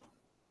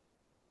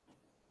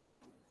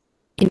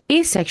 In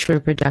asexual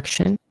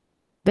reproduction,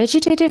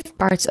 vegetative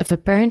parts of a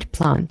parent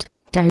plant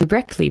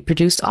directly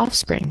produce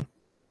offspring.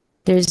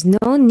 There is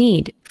no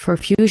need for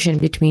fusion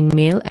between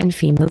male and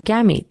female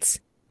gametes.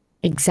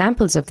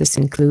 Examples of this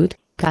include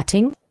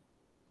cutting,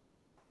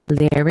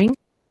 layering,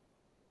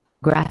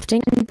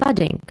 grafting, and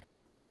budding.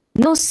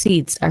 No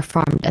seeds are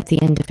formed at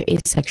the end of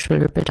asexual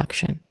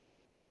reproduction.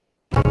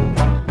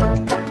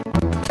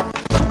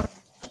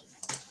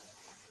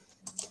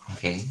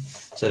 Okay,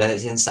 so that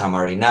is in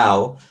summary.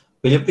 Now,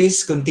 will you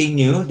please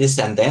continue this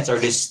sentence or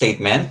this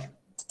statement?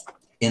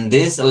 In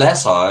this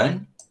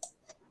lesson,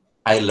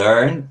 I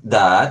learned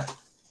that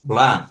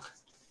blank.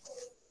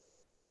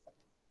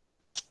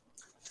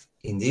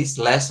 In this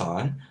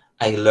lesson,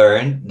 I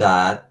learned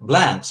that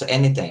blank. So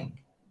anything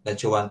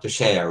that you want to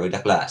share with the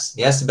class.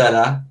 Yes,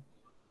 Bella?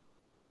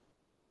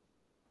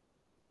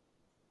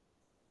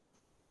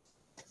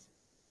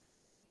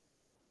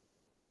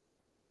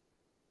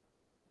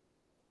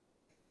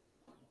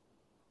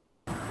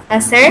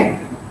 Yes, sir?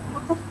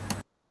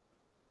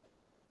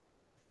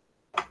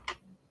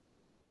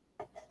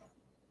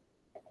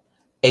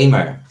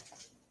 Amer.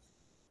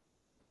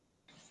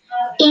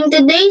 In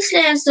today's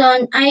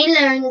lesson, I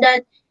learned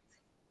that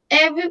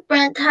every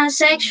plant has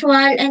sexual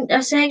and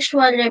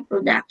asexual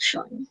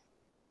reproduction.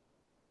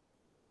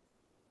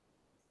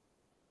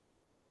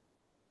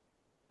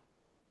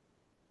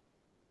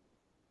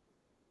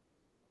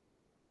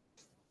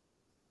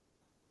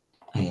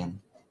 Ayan.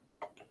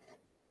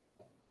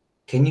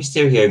 Can you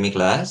still hear me,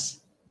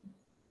 class?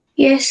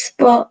 Yes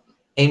po.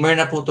 Aimer,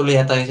 naputuloy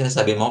yata yung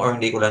sinasabi mo or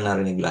hindi ko lang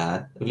narinig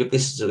lahat? Will you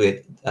please do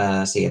it,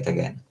 say it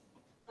again?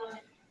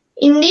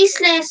 In this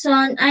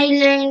lesson, I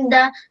learned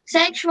the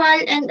sexual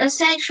and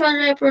asexual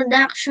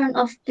reproduction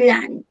of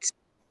plants.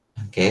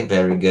 Okay,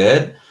 very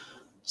good.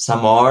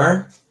 Some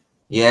more?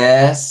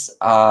 Yes,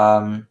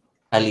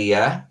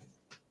 Aliyah?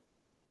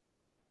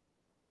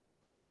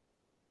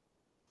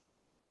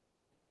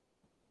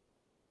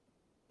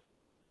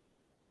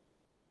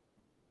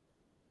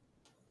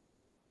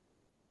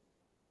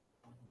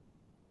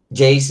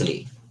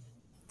 Jaisley?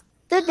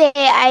 Today,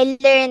 I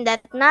learned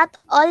that not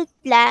all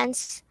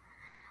plants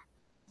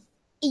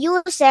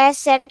uses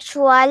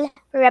sexual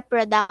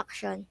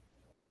reproduction.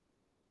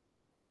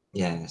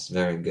 Yes,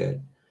 very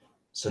good.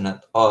 So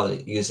not all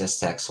uses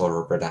sexual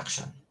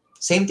reproduction.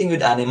 Same thing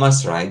with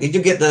animals, right? Did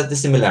you get the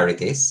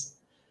similarities?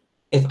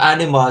 If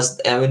animals,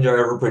 when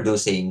they're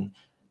reproducing,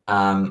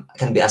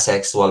 can be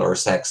asexual or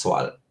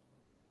sexual.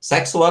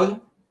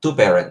 Sexual, two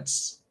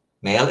parents,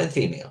 male and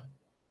female.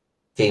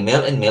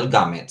 Female and male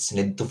gametes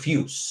need to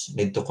fuse,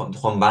 need to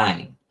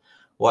combine.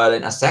 While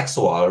in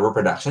asexual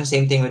reproduction,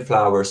 same thing with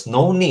flowers,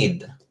 no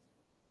need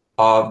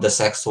of the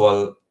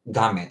sexual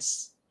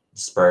gametes,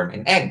 sperm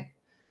and egg.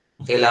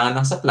 Ang kailangan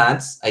lang sa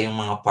plants ay yung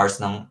mga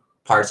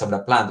parts of the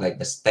plant like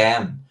the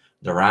stem,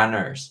 the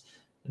runners,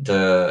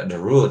 the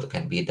root,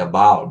 can be the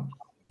bulb,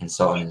 and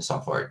so on and so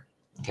forth.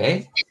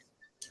 Okay?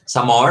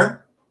 Some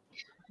more?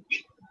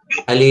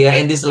 Aliyah,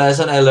 in this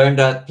lesson, I learned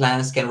that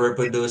plants can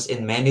reproduce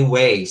in many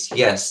ways.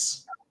 Yes.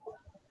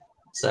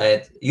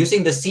 So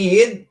using the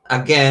seed,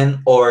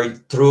 again, or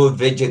through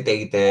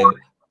vegetative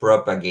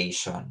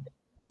propagation.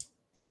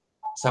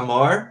 Some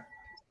more?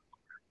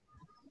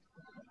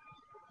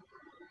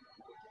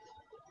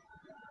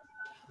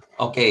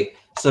 Okay,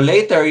 so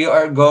later you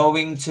are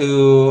going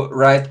to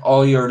write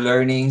all your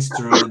learnings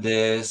through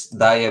this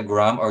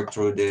diagram or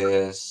through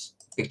these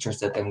pictures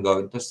that I'm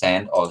going to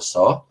send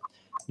also.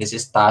 This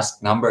is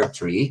task number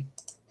 3.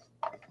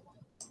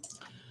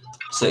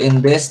 So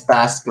in this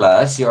task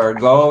class, you are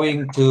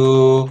going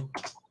to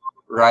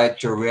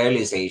write your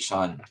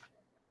realization.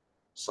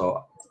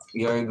 So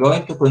you're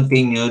going to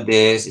continue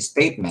this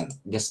statement,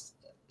 just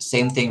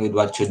same thing with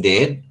what you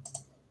did.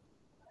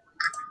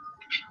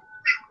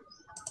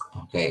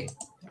 Okay.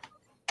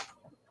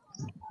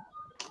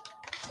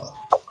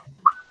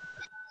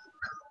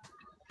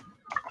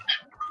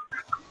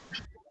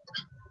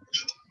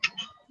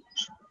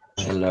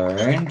 I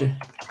learned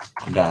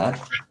that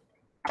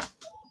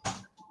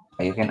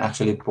you can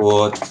actually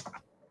put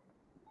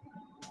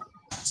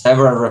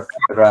several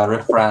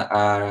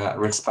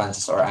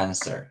responses or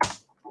answer.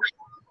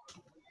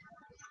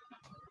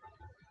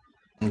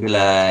 And be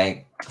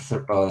like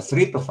 3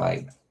 to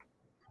 5.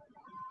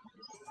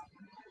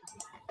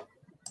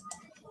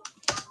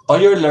 All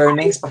your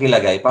learnings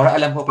pakilagay para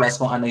alam ko class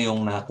kung ano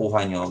yung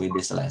nakuha nyo with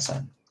this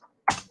lesson.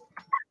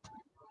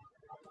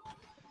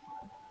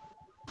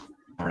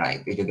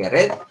 Alright, did you get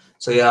it?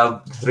 So you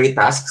have 3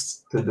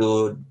 tasks to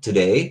do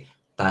today.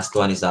 Task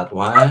 1 is that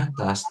one,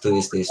 task 2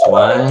 is this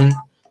one,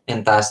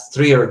 and task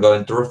 3 you're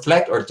going to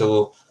reflect or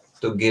to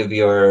give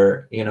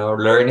your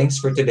learnings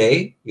for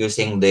today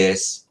using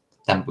this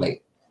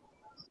template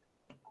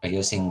or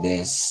using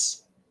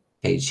this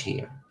page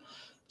here.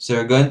 So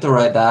you're going to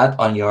write that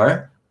on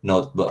your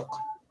notebook.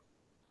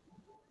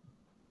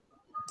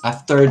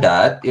 After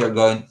that, you're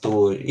going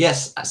to,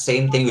 yes,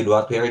 same thing with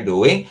what we are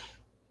doing.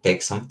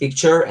 Take some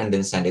picture and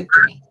then send it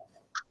to me.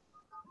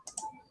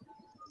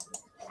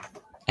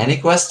 Any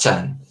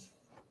question?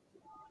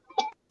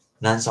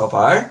 None so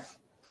far?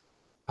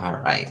 All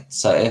right.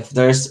 So if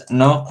there's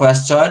no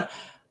question,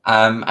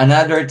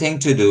 another thing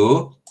to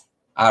do,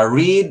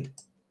 read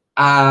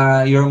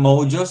your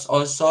modules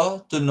also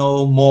to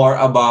know more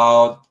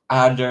about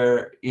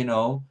other,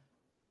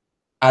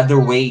 other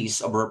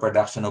ways of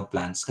reproduction of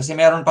plants. Kasi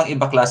meron pang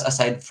iba class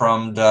aside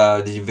from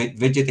the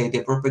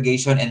vegetative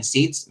propagation and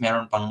seeds,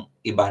 meron pang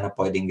iba na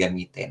pwedeng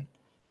gamitin.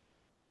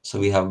 So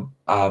we have,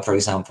 for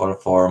example,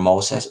 for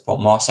mosses,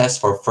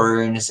 for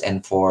ferns,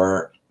 and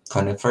for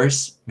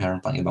conifers,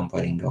 meron pang ibang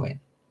pwedeng gawin.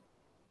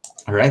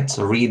 All right,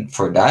 so read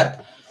for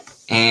that.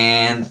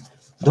 And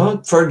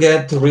don't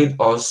forget to read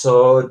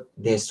also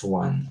this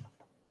one,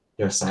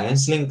 your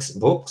science links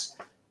books,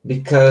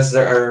 because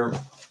there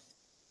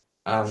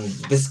are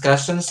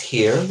discussions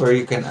here where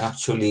you can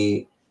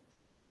actually,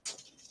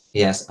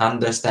 yes,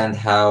 understand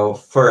how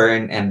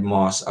fern and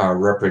moss are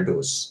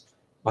reproduced.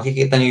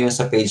 Makikita nyo yun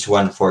sa page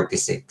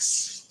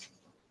 146.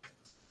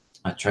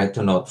 I try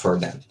to note for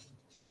them.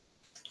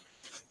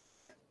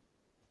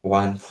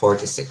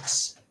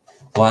 146.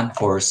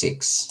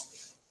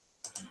 146.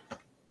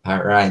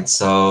 All right,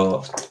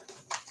 so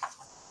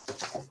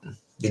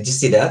did you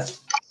see that?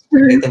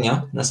 Makita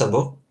nyo? Nasa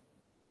book?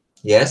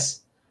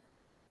 Yes?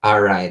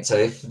 All right,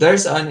 so if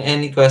there's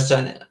any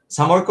question,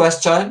 some more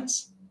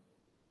questions?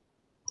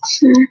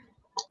 Sure.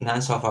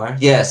 None so far?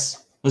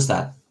 Yes. Who's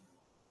that?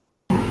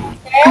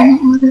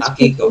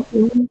 Akiko.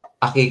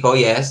 Akiko,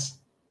 yes.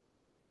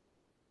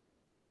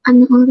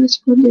 Ano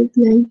oras po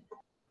deadline?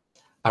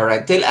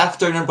 Alright, till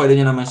afternoon, pwede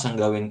nyo naman siyang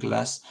gawin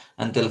class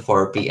until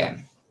 4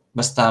 p.m.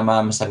 Basta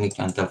masubmit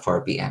nyo until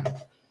 4 p.m.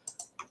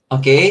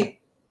 Okay?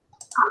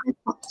 Okay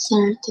po,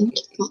 sir. Thank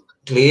you po.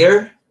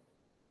 Clear?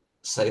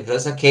 So if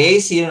that's the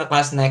case, see you in the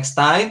class next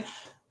time.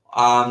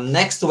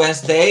 Next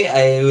Wednesday,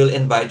 I will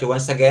invite you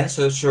once again.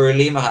 So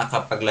surely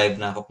makakapag-live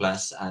na ako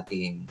class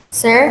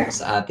Sir?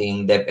 sa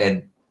ating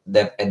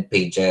DepEd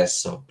pages.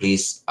 So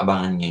please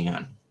abangan nyo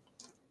yun.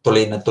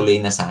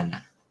 Tuloy na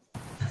sana.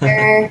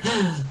 Sir?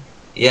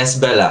 Yes,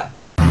 Bella.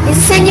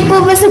 Isa niyo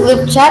po ba sa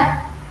group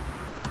chat?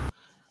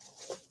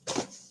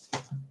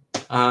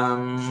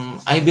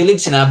 I believe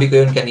sinabi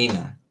ko yun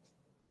kanina.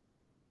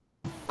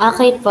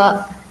 Okay po.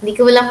 Hindi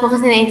ko lang po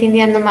kasi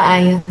naintindihan na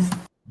maayos.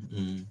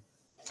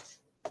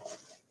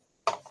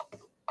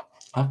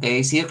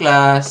 Okay, see you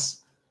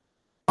class.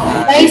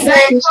 Bye, sir.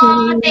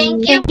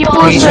 Thank you Thank you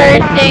po. po, sir.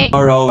 Thank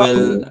Tomorrow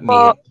we'll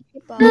meet.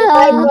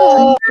 Bye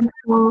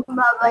po.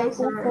 Bye-bye,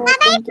 sir.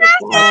 Thank you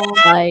po.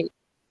 Bye.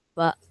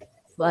 Bye.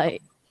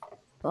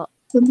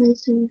 Bye-bye,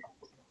 sir.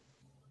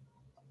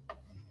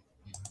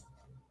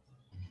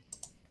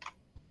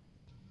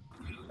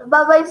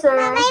 Bye-bye, sir.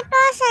 Bye po,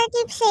 sir.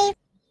 Keep safe.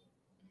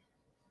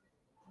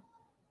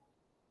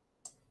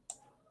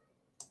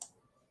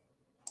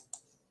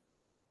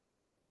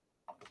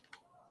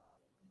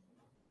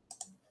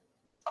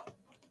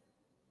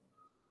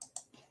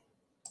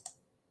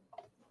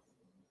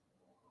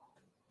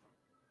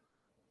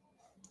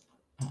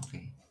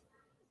 Okay.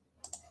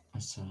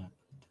 So